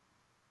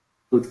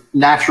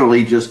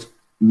 Naturally, just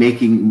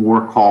making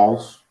more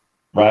calls,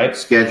 right?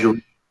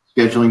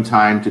 Scheduling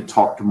time to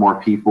talk to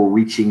more people,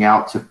 reaching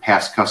out to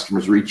past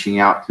customers, reaching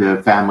out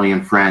to family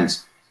and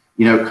friends,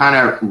 kind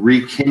of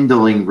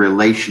rekindling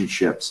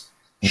relationships,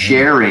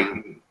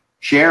 sharing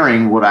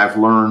what I've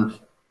learned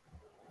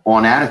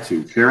on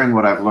attitude, sharing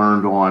what I've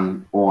learned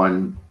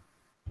on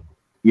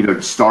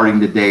starting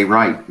the day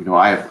right.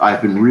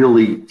 I've been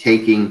really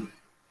taking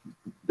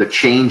the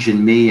change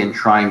in me and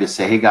trying to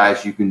say, hey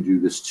guys, you can do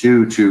this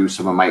too, to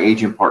some of my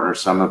agent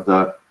partners, some of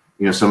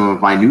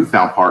my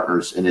newfound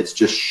partners. And it's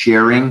just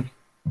sharing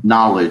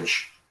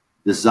knowledge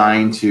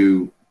designed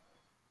to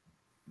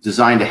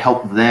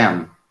help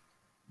them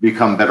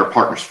become better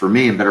partners for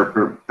me and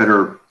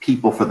better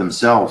people for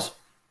themselves.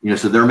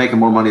 So they're making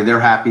more money, they're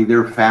happy,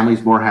 their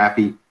family's more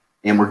happy,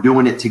 and we're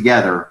doing it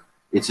together.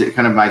 It's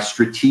kind of my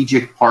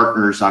strategic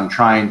partners. I'm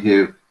trying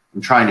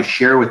to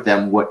share with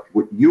them what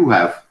you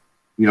have,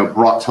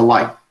 brought to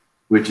light,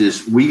 which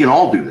is we can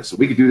all do this.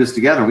 We can do this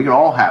together. And we can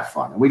all have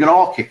fun, and we can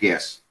all kick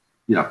ass,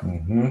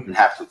 and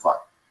have some fun.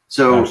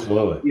 So,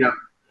 absolutely.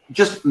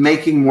 Just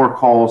making more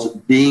calls,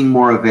 being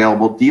more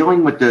available,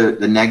 dealing with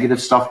the negative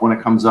stuff when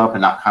it comes up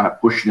and not kind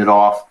of pushing it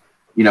off,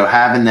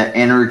 having the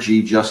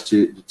energy just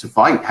to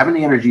fight, having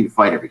the energy to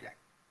fight every day,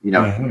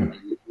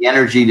 the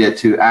energy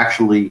to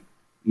actually,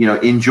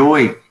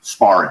 enjoy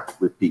sparring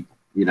with people,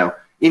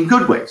 in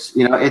good ways.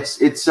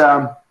 It's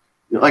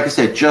like I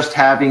said, just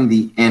having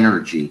the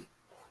energy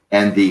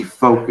and the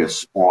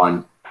focus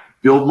on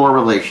build more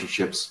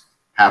relationships,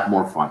 have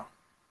more fun,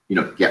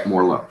 get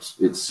more loans.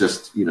 It's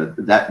just,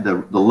 that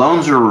the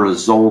loans are a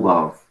result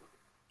of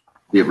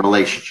the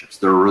relationships.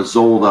 They're a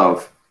result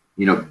of,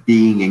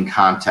 being in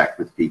contact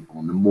with people.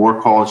 And the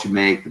more calls you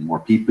make, the more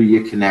people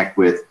you connect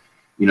with,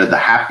 the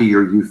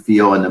happier you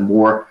feel. And the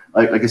more,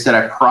 like I said,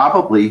 I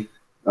probably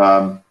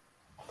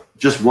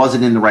just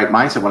wasn't in the right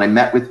mindset. When I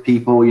met with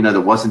people,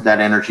 there wasn't that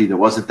energy. There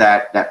wasn't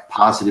that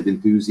positive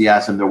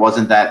enthusiasm. There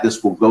wasn't that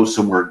this will go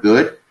somewhere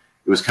good.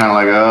 It was kind of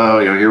like, oh,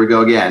 here we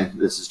go again.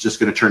 This is just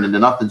going to turn into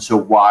nothing. So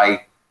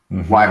why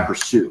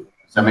pursue?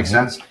 Does that make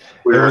sense?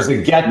 It was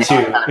a get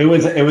to. It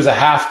was a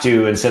have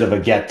to instead of a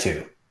get to.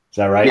 Is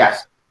that right?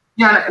 Yes.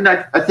 Yeah, and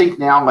I think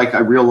now, I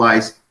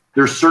realize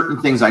there's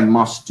certain things I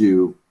must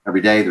do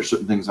every day. There's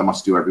certain things I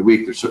must do every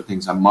week. There's certain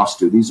things I must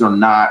do. These are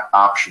not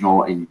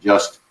optional, and you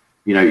just,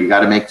 you got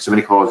to make so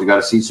many calls. You got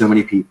to see so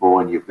many people,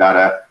 and you've got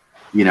to,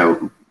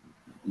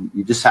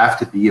 you just have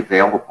to be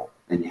available,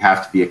 and you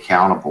have to be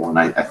accountable. And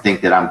I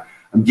think that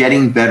I'm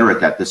getting better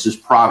at that. This is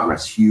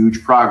progress,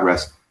 huge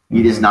progress.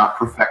 It is not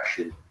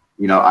perfection.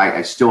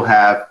 I still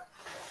have,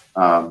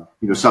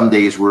 some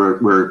days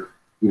where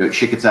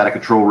shit gets out of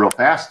control real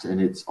fast,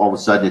 and it's all of a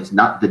sudden it's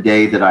not the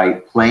day that I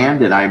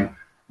planned. And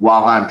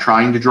while I'm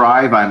trying to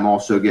drive, I'm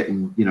also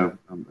getting,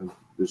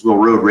 there's a little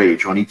road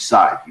rage on each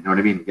side. You know what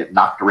I mean? Get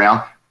knocked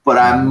around, but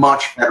I'm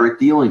much better at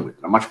dealing with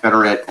it. I'm much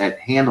better at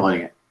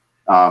handling it.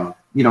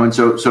 And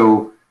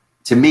so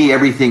to me,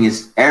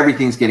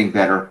 everything's getting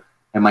better,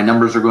 and my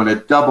numbers are going to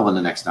double in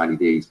the next 90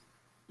 days.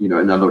 In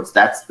other words,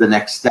 that's the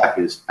next step.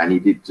 Is I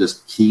need to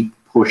just keep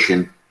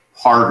pushing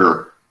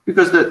harder,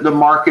 because the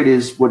market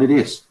is what it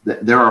is.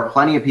 There are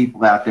plenty of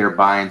people out there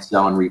buying,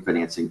 selling,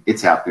 refinancing.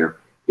 It's out there.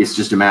 It's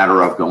just a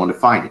matter of going to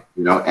find it,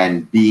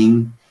 and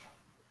being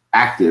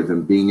active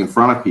and being in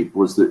front of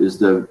people is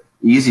the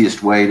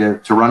easiest way to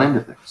run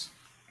into things.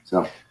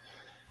 So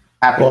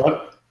happy.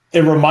 Well,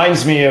 it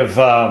reminds me of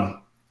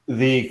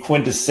the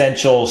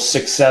quintessential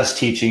success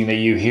teaching that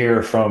you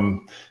hear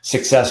from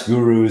success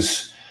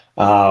gurus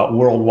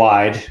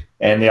worldwide,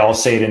 and they all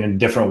say it in a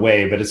different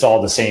way, but it's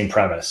all the same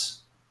premise.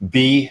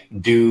 Be,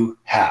 do,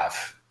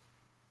 have.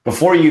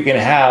 Before you can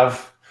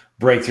have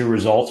breakthrough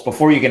results,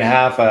 before you can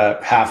have a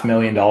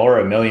 $500,000,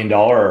 $1 million,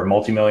 or a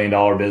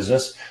multi-million-dollar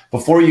business,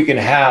 before you can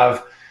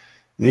have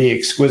the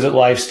exquisite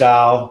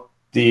lifestyle,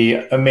 the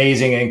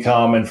amazing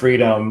income and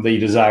freedom that you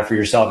desire for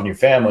yourself and your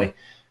family,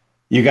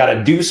 you got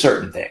to do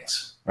certain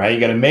things, right? You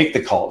got to make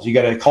the calls. You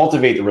got to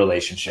cultivate the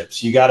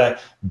relationships. You got to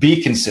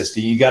be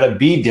consistent. You got to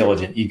be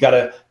diligent. You got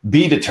to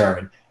be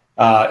determined.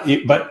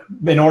 But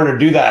in order to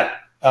do that,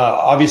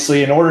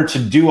 obviously, in order to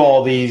do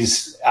all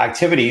these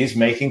activities,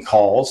 making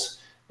calls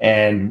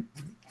and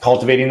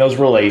cultivating those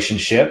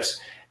relationships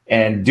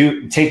and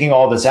taking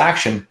all this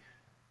action,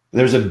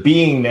 there's a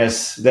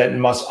beingness that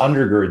must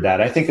undergird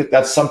that. I think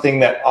that's something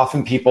that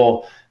often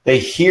people, they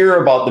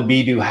hear about the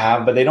be, do,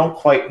 have, but they don't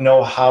quite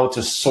know how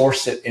to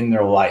source it in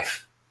their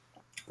life.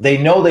 They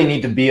know they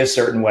need to be a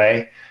certain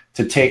way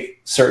to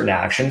take certain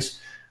actions,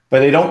 but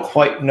they don't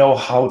quite know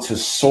how to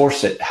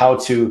source it, how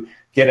to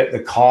get at the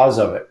cause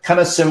of it. Kind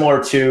of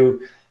similar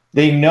to,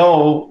 they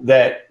know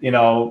that,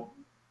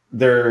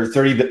 they're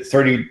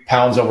 30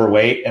 pounds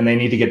overweight and they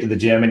need to get to the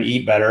gym and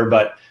eat better,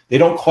 but they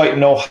don't quite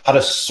know how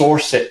to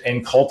source it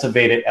and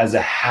cultivate it as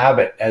a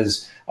habit,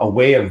 as a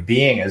way of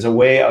being, as a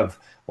way of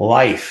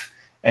life.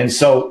 And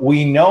so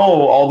we know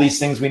all these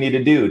things we need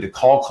to do: to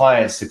call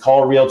clients, to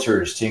call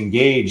realtors, to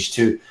engage,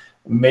 to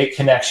make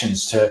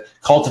connections, to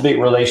cultivate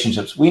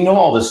relationships. We know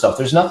all this stuff.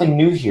 There's nothing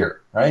new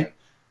here, right?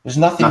 There's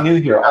nothing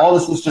new here. All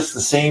this is just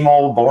the same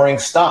old boring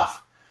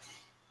stuff.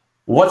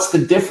 What's the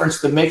difference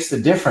that makes the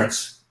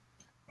difference,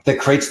 that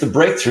creates the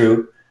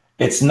breakthrough?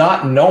 It's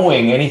not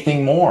knowing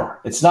anything more.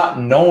 It's not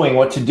knowing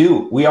what to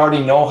do. We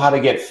already know how to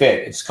get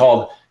fit. It's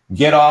called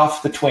get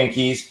off the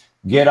Twinkies,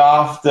 get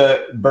off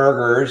the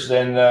burgers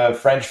and the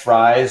French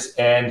fries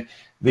and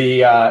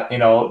the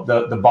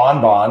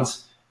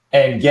bonbons,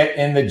 and get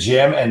in the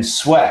gym and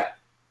sweat.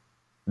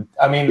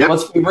 I mean,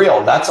 Let's be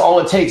real. That's all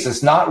it takes.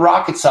 It's not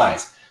rocket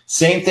science.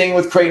 Same thing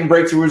with creating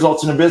breakthrough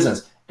results in a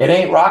business. It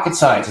ain't rocket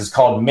science. It's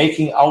called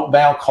making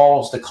outbound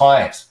calls to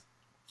clients,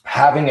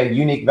 having a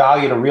unique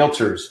value to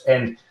realtors,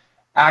 and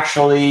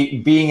actually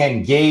being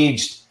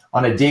engaged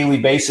on a daily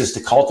basis to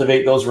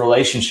cultivate those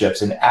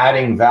relationships and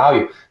adding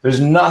value. There's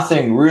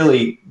nothing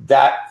really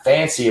that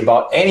fancy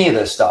about any of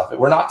this stuff.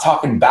 We're not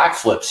talking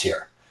backflips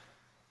here.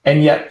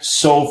 And yet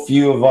so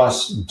few of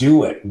us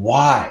do it.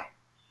 Why?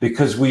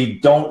 Because we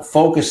don't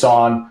focus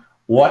on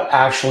what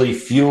actually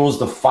fuels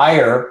the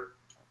fire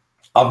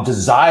of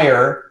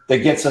desire that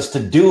gets us to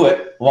do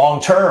it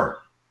long term.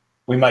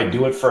 We might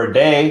do it for a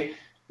day.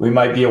 We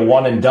might be a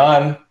one and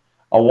done,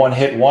 a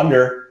one-hit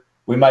wonder.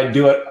 We might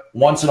do it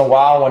once in a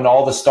while when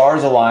all the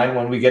stars align,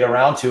 when we get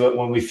around to it,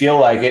 when we feel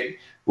like it,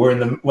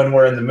 when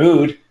we're in the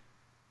mood,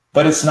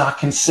 but it's not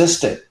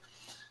consistent.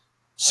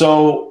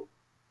 So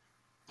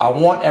I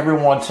want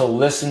everyone to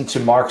listen to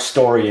Mark's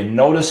story and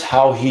notice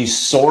how he's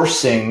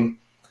sourcing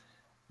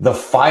the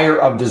fire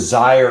of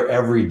desire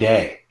every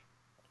day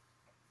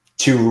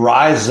to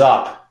rise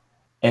up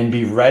and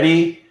be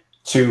ready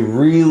to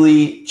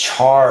really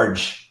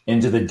charge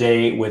into the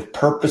day with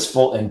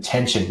purposeful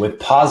intention, with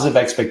positive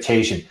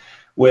expectation,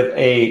 with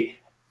a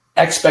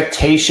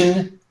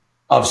expectation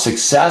of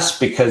success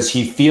because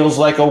he feels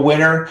like a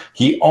winner.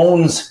 He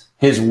owns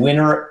his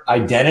winner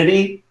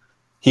identity.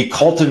 He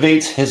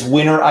cultivates his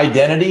winner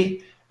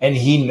identity, And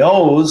he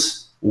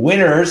knows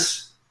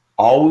winners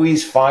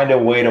always find a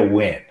way to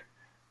win.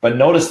 But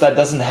notice that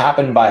doesn't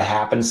happen by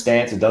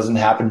happenstance. It doesn't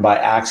happen by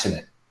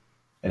accident.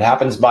 It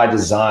happens by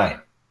design.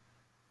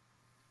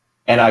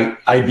 And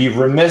I'd be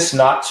remiss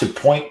not to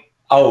point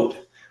out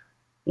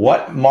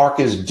what Mark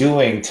is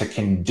doing to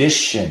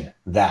condition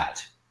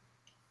that.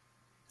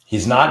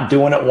 He's not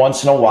doing it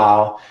once in a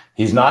while.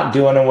 He's not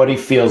doing it what he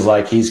feels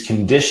like. He's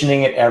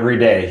conditioning it every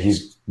day.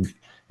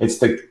 It's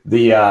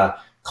the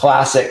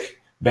classic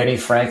Benny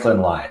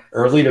Franklin line: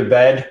 early to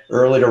bed,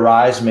 early to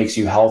rise makes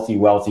you healthy,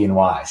 wealthy, and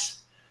wise.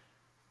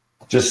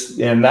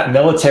 And that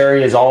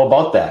military is all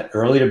about that.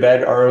 Early to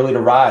bed or early to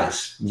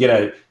rise. Get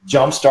a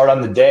jump start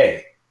on the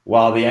day.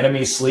 While the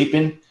enemy's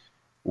sleeping,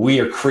 we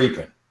are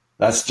creeping.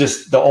 That's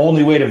just the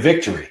only way to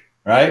victory,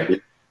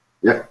 right?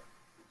 Yeah.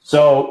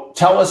 So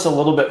tell us a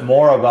little bit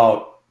more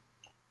about,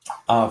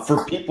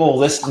 for people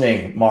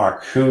listening,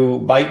 Mark, who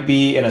might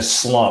be in a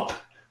slump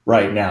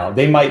right now.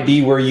 They might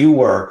be where you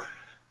were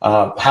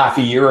half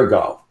a year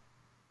ago,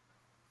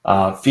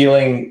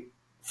 feeling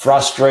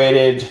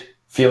frustrated,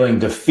 feeling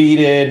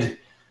defeated,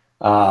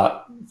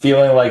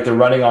 feeling like they're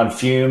running on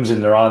fumes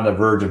and they're on the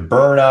verge of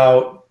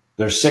burnout.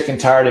 They're sick and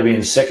tired of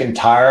being sick and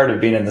tired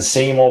of being in the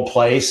same old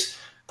place.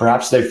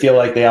 Perhaps they feel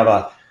like they have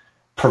a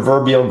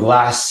proverbial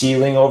glass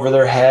ceiling over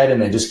their head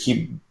and they just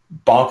keep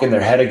bonking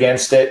their head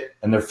against it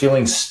and they're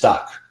feeling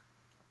stuck.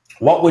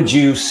 What would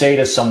you say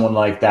to someone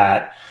like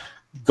that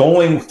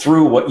going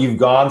through what you've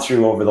gone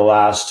through over the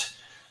last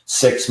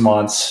 6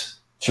 months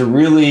to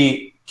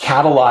really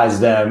catalyze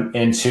them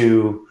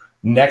into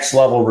next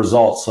level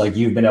results like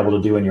you've been able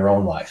to do in your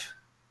own life?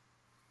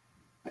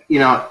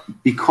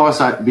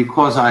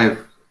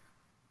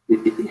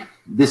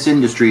 This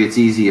industry, it's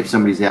easy if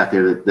somebody's out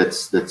there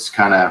that's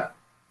kind of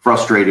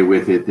frustrated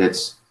with it,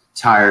 that's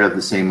tired of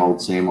the same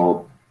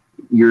old.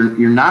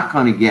 You're not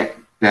going to get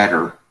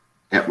better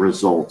at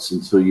results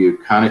until you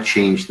kind of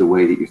change the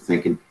way that you're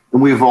thinking.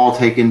 And we've all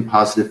taken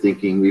positive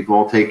thinking. We've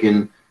all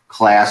taken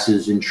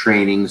classes and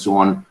trainings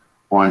on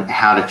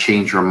how to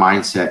change our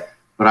mindset.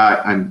 But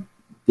I'm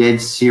dead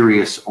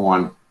serious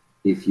on,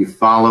 if you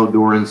follow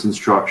Doran's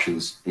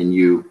instructions and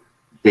you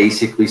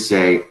basically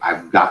say,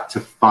 I've got to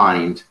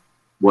find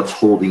what's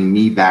holding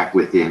me back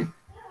within,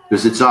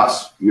 because it's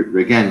us.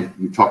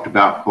 You talked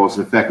about cause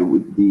and effect.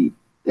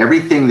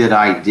 Everything that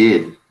I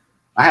did,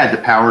 I had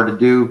the power to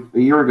do a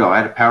year ago. I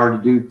had the power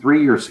to do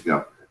 3 years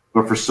ago.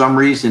 But for some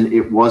reason,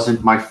 it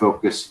wasn't my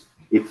focus.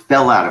 It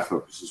fell out of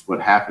focus is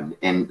what happened.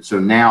 And so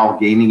now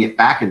gaining it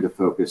back into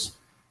focus,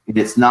 and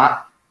it's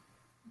not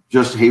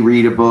just, hey,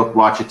 read a book,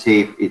 watch a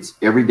tape. It's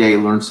every day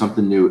learn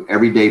something new.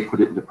 Every day put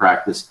it into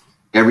practice.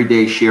 Every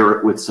day share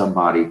it with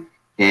somebody.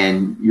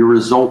 And your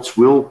results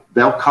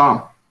they'll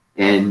come.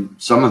 And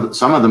some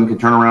of them can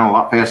turn around a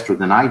lot faster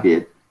than I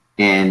did.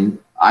 And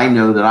I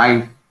know that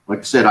like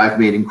I said, I've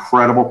made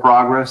incredible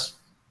progress,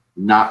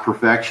 not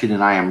perfection.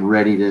 And I am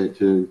ready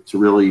to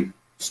really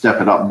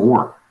step it up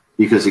more,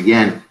 because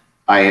again,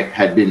 I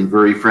had been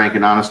very frank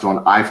and honest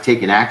on, I've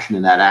taken action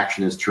and that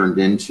action has turned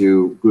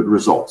into good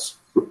results.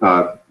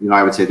 I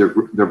would say they're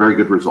very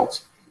good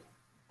results,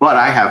 but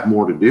I have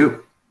more to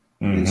do.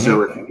 Mm-hmm. And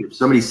so if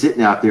somebody's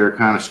sitting out there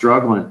kind of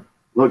struggling,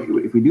 look,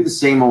 if we do the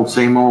same old,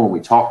 and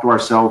we talk to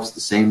ourselves the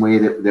same way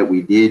that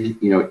we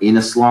did, in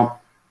a slump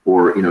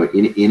or,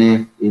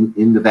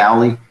 in the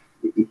valley,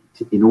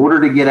 in order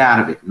to get out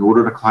of it, in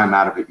order to climb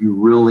out of it, you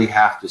really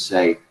have to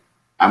say,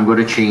 I'm going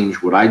to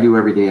change what I do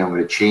every day. I'm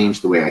going to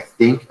change the way I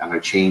think. I'm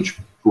going to change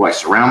who I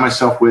surround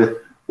myself with,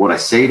 what I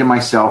say to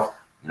myself,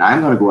 and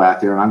I'm going to go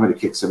out there and I'm going to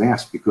kick some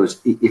ass,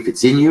 because if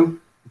it's in you,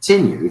 it's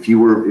in you. If you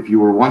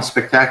were once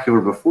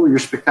spectacular before, you're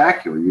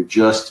spectacular. You're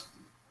just,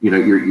 your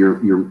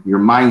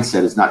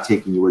mindset is not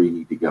taking you where you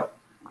need to go.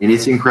 And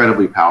it's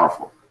incredibly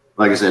powerful.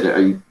 Like I said,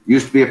 I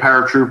used to be a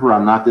paratrooper.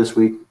 I'm not this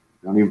week.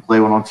 I don't even play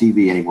one on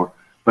TV anymore.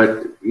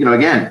 But,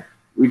 again,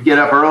 we'd get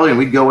up early and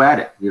we'd go at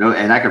it,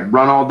 and I could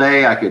run all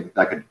day. I could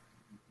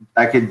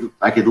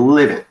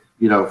live it,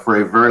 for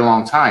a very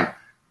long time.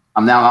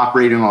 I'm now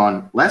operating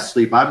on less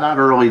sleep. I'm not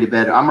early to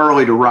bed. I'm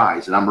early to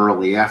rise, and I'm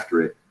early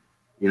after it.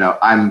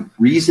 I'm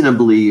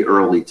reasonably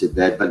early to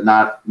bed, but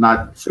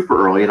not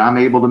super early. And I'm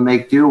able to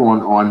make do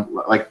on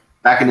like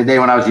back in the day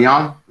when I was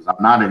young, because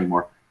I'm not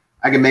anymore.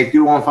 I can make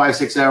do on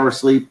 5-6 hours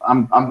sleep.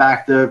 I'm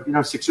back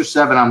to 6 or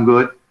 7. I'm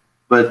good,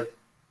 but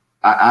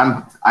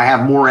I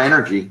have more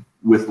energy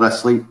with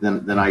less sleep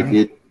than I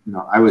did.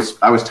 I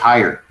was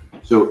tired.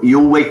 So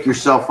you'll wake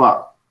yourself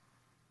up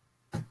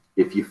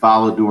if you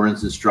follow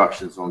Doran's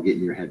instructions on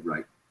getting your head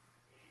right,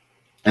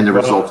 and the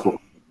results will.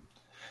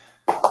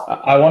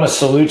 I want to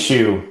salute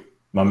you,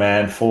 my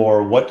man,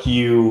 for what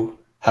you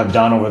have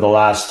done over the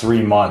last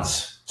 3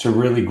 months to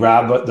really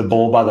grab the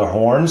bull by the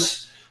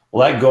horns,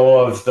 let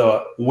go of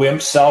the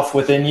wimp self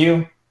within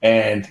you,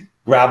 and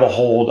grab a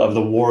hold of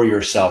the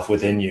warrior self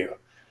within you.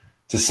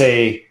 To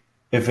say,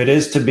 if it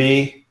is to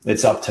be,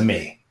 it's up to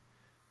me.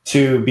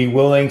 To be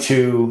willing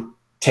to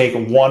take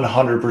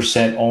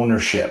 100%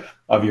 ownership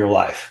of your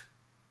life,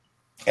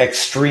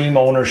 extreme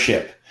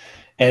ownership,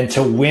 and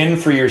to win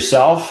for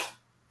yourself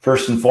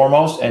first and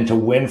foremost, and to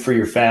win for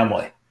your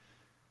family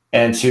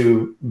and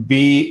to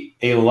be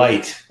a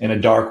light in a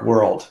dark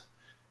world.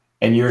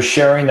 And you're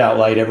sharing that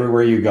light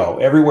everywhere you go.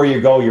 Everywhere you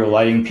go, you're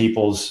lighting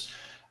people's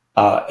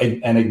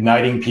and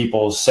igniting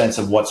people's sense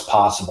of what's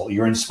possible.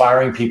 You're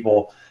inspiring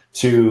people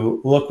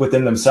to look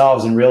within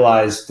themselves and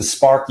realize the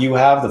spark you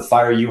have, the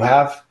fire you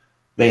have,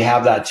 they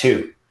have that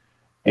too.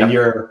 And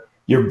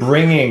you're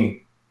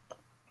bringing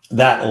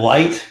that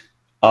light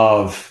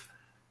of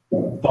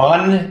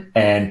fun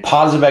and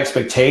positive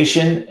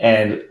expectation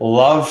and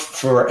love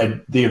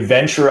for the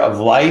adventure of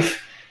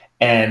life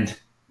and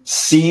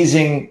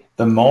seizing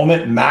the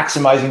moment,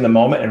 maximizing the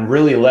moment, and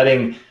really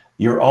letting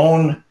your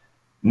own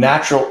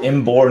natural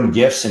inborn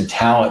gifts and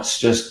talents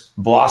just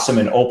blossom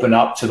and open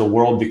up to the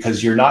world,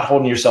 because you're not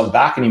holding yourself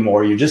back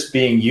anymore. You're just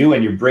being you,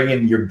 and you're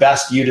bringing your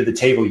best you to the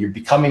table. You're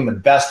becoming the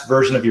best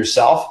version of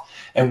yourself.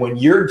 And when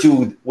you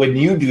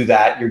do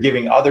that, you're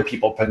giving other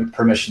people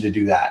permission to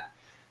do that.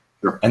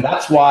 Sure. And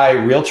that's why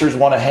realtors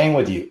want to hang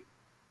with you.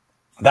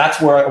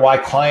 That's why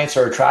clients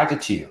are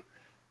attracted to you,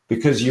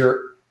 because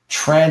you're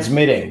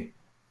transmitting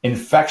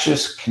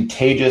infectious,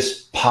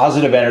 contagious,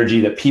 positive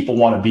energy that people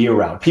want to be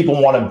around. People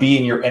want to be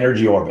in your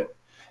energy orbit.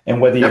 And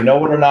whether you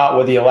know it or not,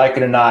 whether you like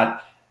it or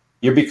not,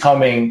 you're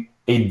becoming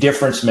a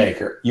difference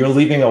maker. You're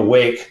leaving a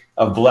wake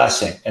of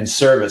blessing and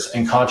service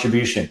and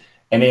contribution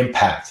and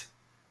impact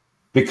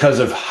because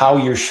of how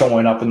you're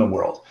showing up in the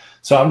world.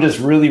 So I'm just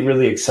really,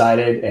 really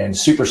excited and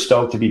super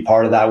stoked to be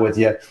part of that with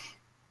you.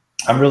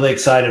 I'm really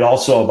excited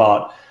also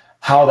about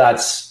how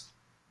that's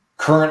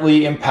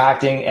currently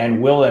impacting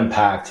and will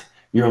impact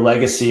your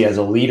legacy as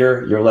a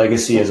leader, your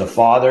legacy as a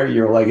father,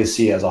 your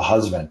legacy as a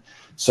husband.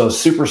 So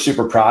super,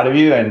 super proud of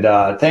you. And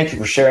thank you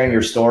for sharing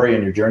your story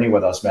and your journey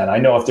with us, man. I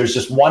know if there's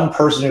just one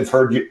person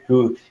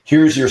who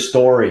hears your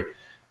story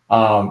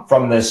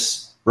from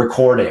this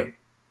recording,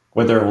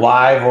 whether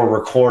live or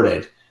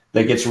recorded,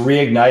 that gets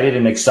reignited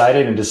and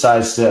excited and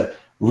decides to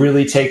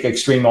really take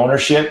extreme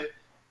ownership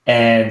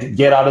and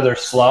get out of their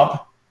slump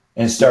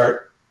and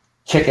start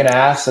kicking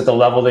ass at the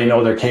level they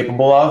know they're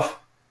capable of,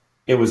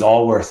 it was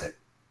all worth it.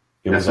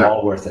 It was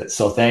all worth it.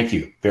 So thank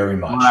you very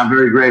much. Well, I'm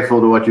very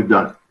grateful to what you've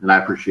done, and I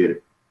appreciate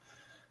it.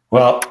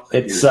 Well,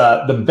 it's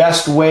the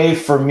best way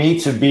for me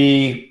to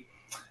be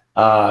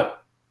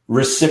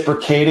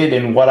reciprocated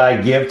in what I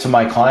give to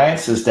my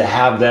clients is to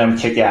have them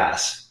kick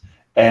ass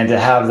and to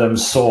have them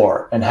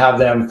soar and have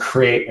them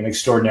create an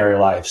extraordinary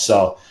life.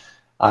 So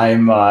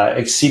I'm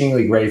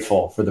exceedingly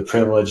grateful for the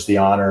privilege, the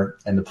honor,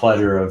 and the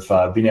pleasure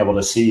of being able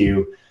to see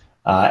you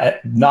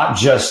not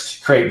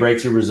just create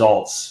breakthrough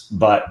results,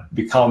 but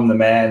become the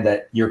man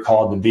that you're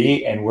called to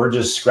be. And we're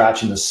just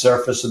scratching the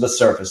surface of the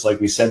surface. Like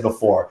we said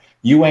before,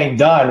 you ain't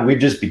done. We've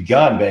just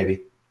begun,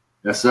 baby.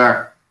 Yes,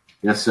 sir.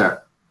 Yes, sir.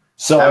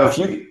 So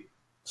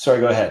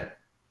sorry, go ahead.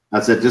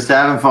 That's it. Just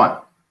having fun.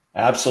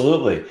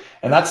 Absolutely.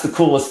 And that's the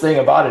coolest thing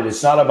about it.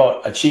 It's not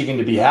about achieving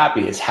to be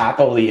happy. It's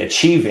happily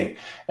achieving.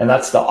 And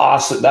that's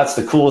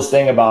the coolest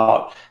thing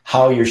about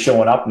how you're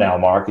showing up now,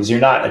 Mark, is you're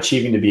not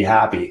achieving to be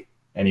happy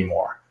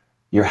anymore.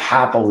 You're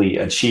happily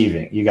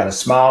achieving. You got a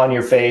smile on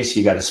your face.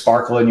 You got a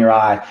sparkle in your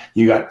eye.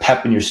 You got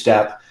pep in your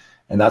step.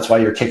 And that's why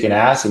you're kicking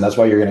ass. And that's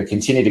why you're going to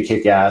continue to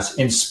kick ass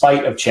in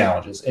spite of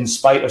challenges, in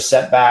spite of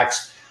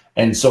setbacks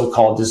and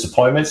so-called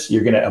disappointments.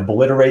 You're going to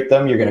obliterate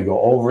them. You're going to go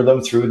over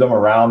them, through them,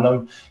 around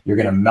them. You're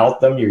going to melt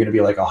them. You're going to be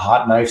like a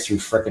hot knife through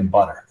frickin'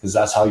 butter, because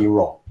that's how you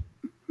roll.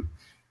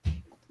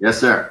 Yes,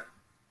 sir.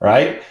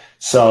 Right?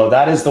 So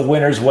that is the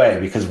winner's way,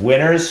 because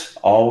winners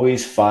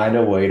always find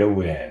a way to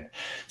win.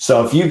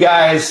 So if you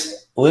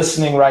guys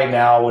listening right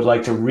now would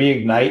like to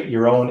reignite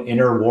your own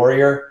inner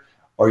warrior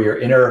or your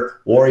inner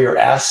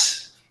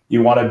warrior-ess,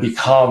 you want to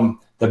become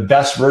the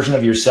best version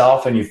of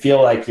yourself, and you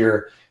feel like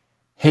you're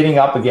hitting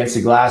up against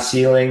a glass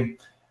ceiling,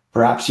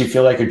 perhaps you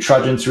feel like you're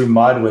trudging through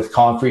mud with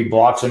concrete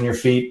blocks on your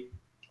feet,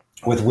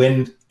 with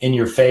wind in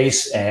your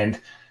face, and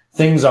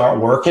things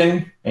aren't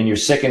working, and you're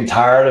sick and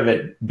tired of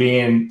it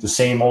being the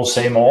same old,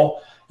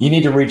 you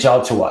need to reach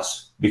out to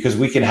us, because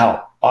we can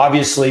help.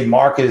 Obviously,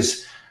 Mark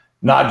is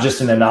not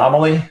just an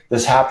anomaly.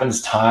 This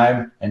happens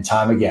time and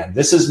time again.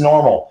 This is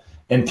normal.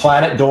 In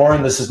Planet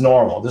Doran, this is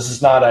normal. This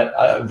is not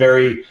a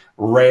very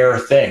rare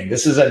thing.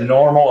 This is a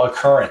normal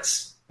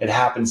occurrence. It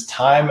happens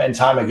time and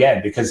time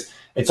again, because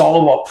it's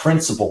all about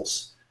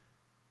principles.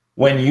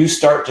 When you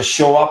start to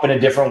show up in a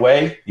different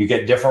way, you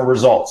get different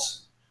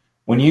results.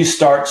 When you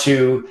start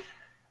to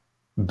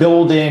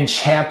build in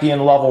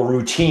champion level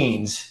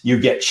routines, you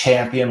get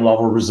champion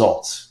level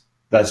results.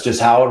 That's just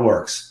how it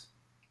works.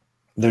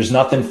 There's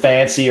nothing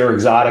fancy or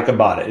exotic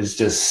about it. It's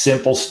just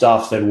simple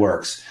stuff that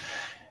works.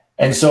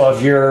 And so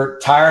if you're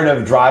tired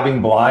of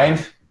driving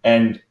blind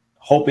and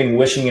hoping,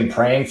 wishing, and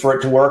praying for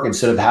it to work,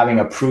 instead of having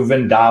a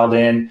proven, dialed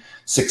in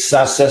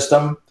success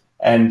system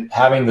and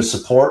having the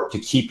support to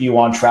keep you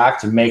on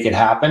track to make it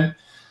happen,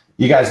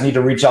 you guys need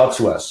to reach out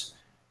to us.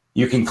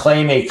 You can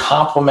claim a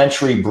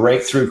complimentary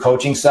breakthrough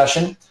coaching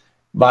session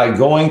by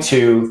going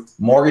to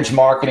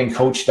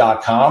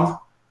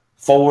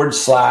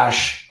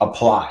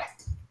mortgagemarketingcoach.com/apply.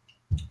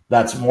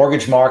 That's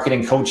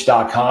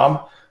mortgagemarketingcoach.com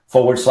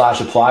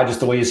 /apply, just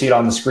the way you see it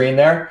on the screen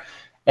there.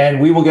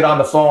 And we will get on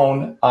the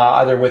phone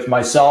either with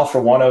myself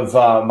or one of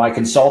my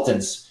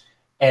consultants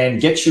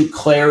and get you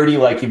clarity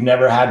like you've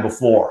never had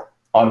before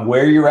on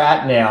where you're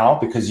at now,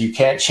 because you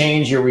can't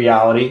change your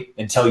reality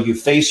until you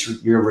face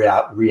your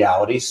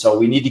reality. So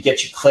we need to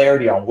get you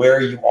clarity on where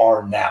you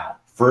are now,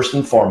 first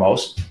and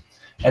foremost,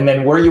 and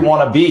then where you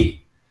want to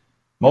be.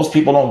 Most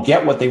people don't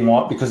get what they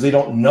want because they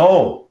don't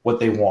know what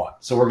they want.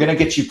 So we're going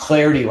to get you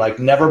clarity like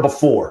never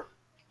before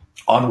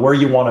on where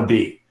you want to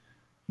be.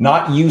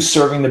 Not you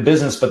serving the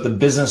business, but the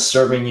business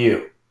serving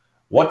you.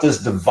 What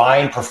does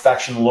divine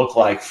perfection look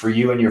like for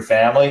you and your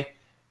family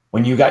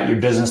when you got your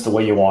business the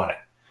way you want it?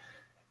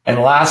 And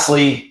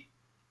lastly,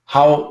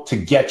 how to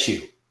get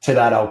you to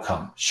that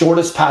outcome.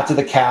 Shortest path to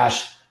the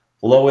cash,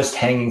 lowest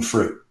hanging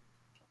fruit.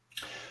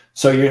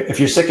 So if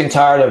you're sick and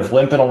tired of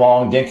limping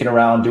along, dinking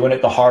around, doing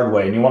it the hard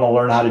way, and you want to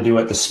learn how to do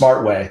it the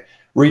smart way,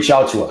 reach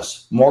out to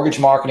us.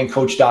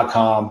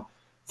 mortgagemarketingcoach.com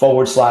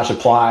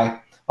 /apply.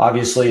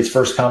 Obviously, it's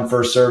first come,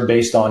 first serve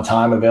based on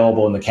time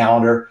available in the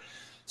calendar.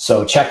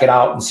 So check it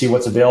out and see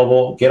what's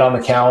available. Get on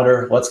the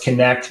calendar. Let's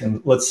connect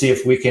and let's see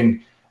if we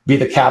can be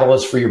the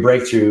catalyst for your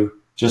breakthrough,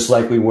 just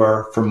like we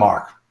were for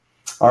Mark.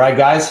 All right,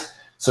 guys.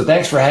 So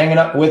thanks for hanging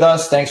up with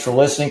us. Thanks for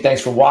listening.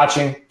 Thanks for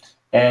watching.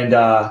 And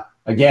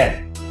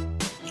again,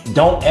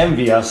 don't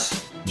envy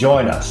us.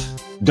 Join us.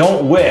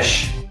 Don't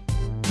wish.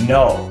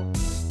 No.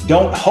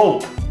 Don't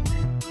hope.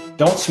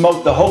 Don't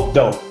smoke the hope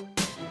dope.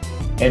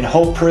 And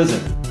hope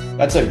prison.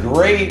 That's a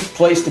great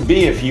place to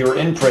be if you're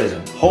in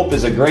prison. Hope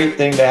is a great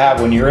thing to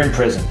have when you're in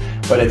prison,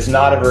 but it's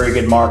not a very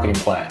good marketing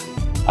plan.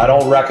 I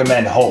don't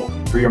recommend hope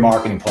for your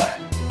marketing plan.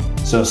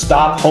 So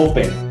stop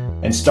hoping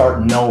and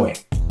start knowing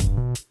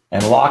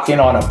and lock in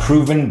on a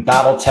proven,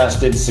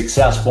 battle-tested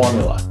success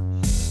formula.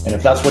 And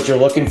if that's what you're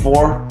looking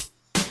for,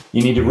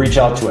 you need to reach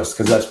out to us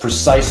because that's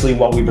precisely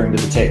what we bring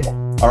to the table.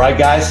 All right,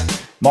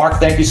 guys. Mark,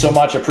 thank you so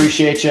much.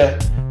 Appreciate you.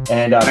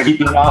 And keep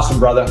being awesome,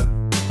 brother.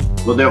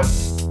 Will do.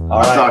 All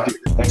right.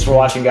 Thanks for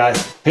watching,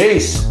 guys.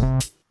 Peace.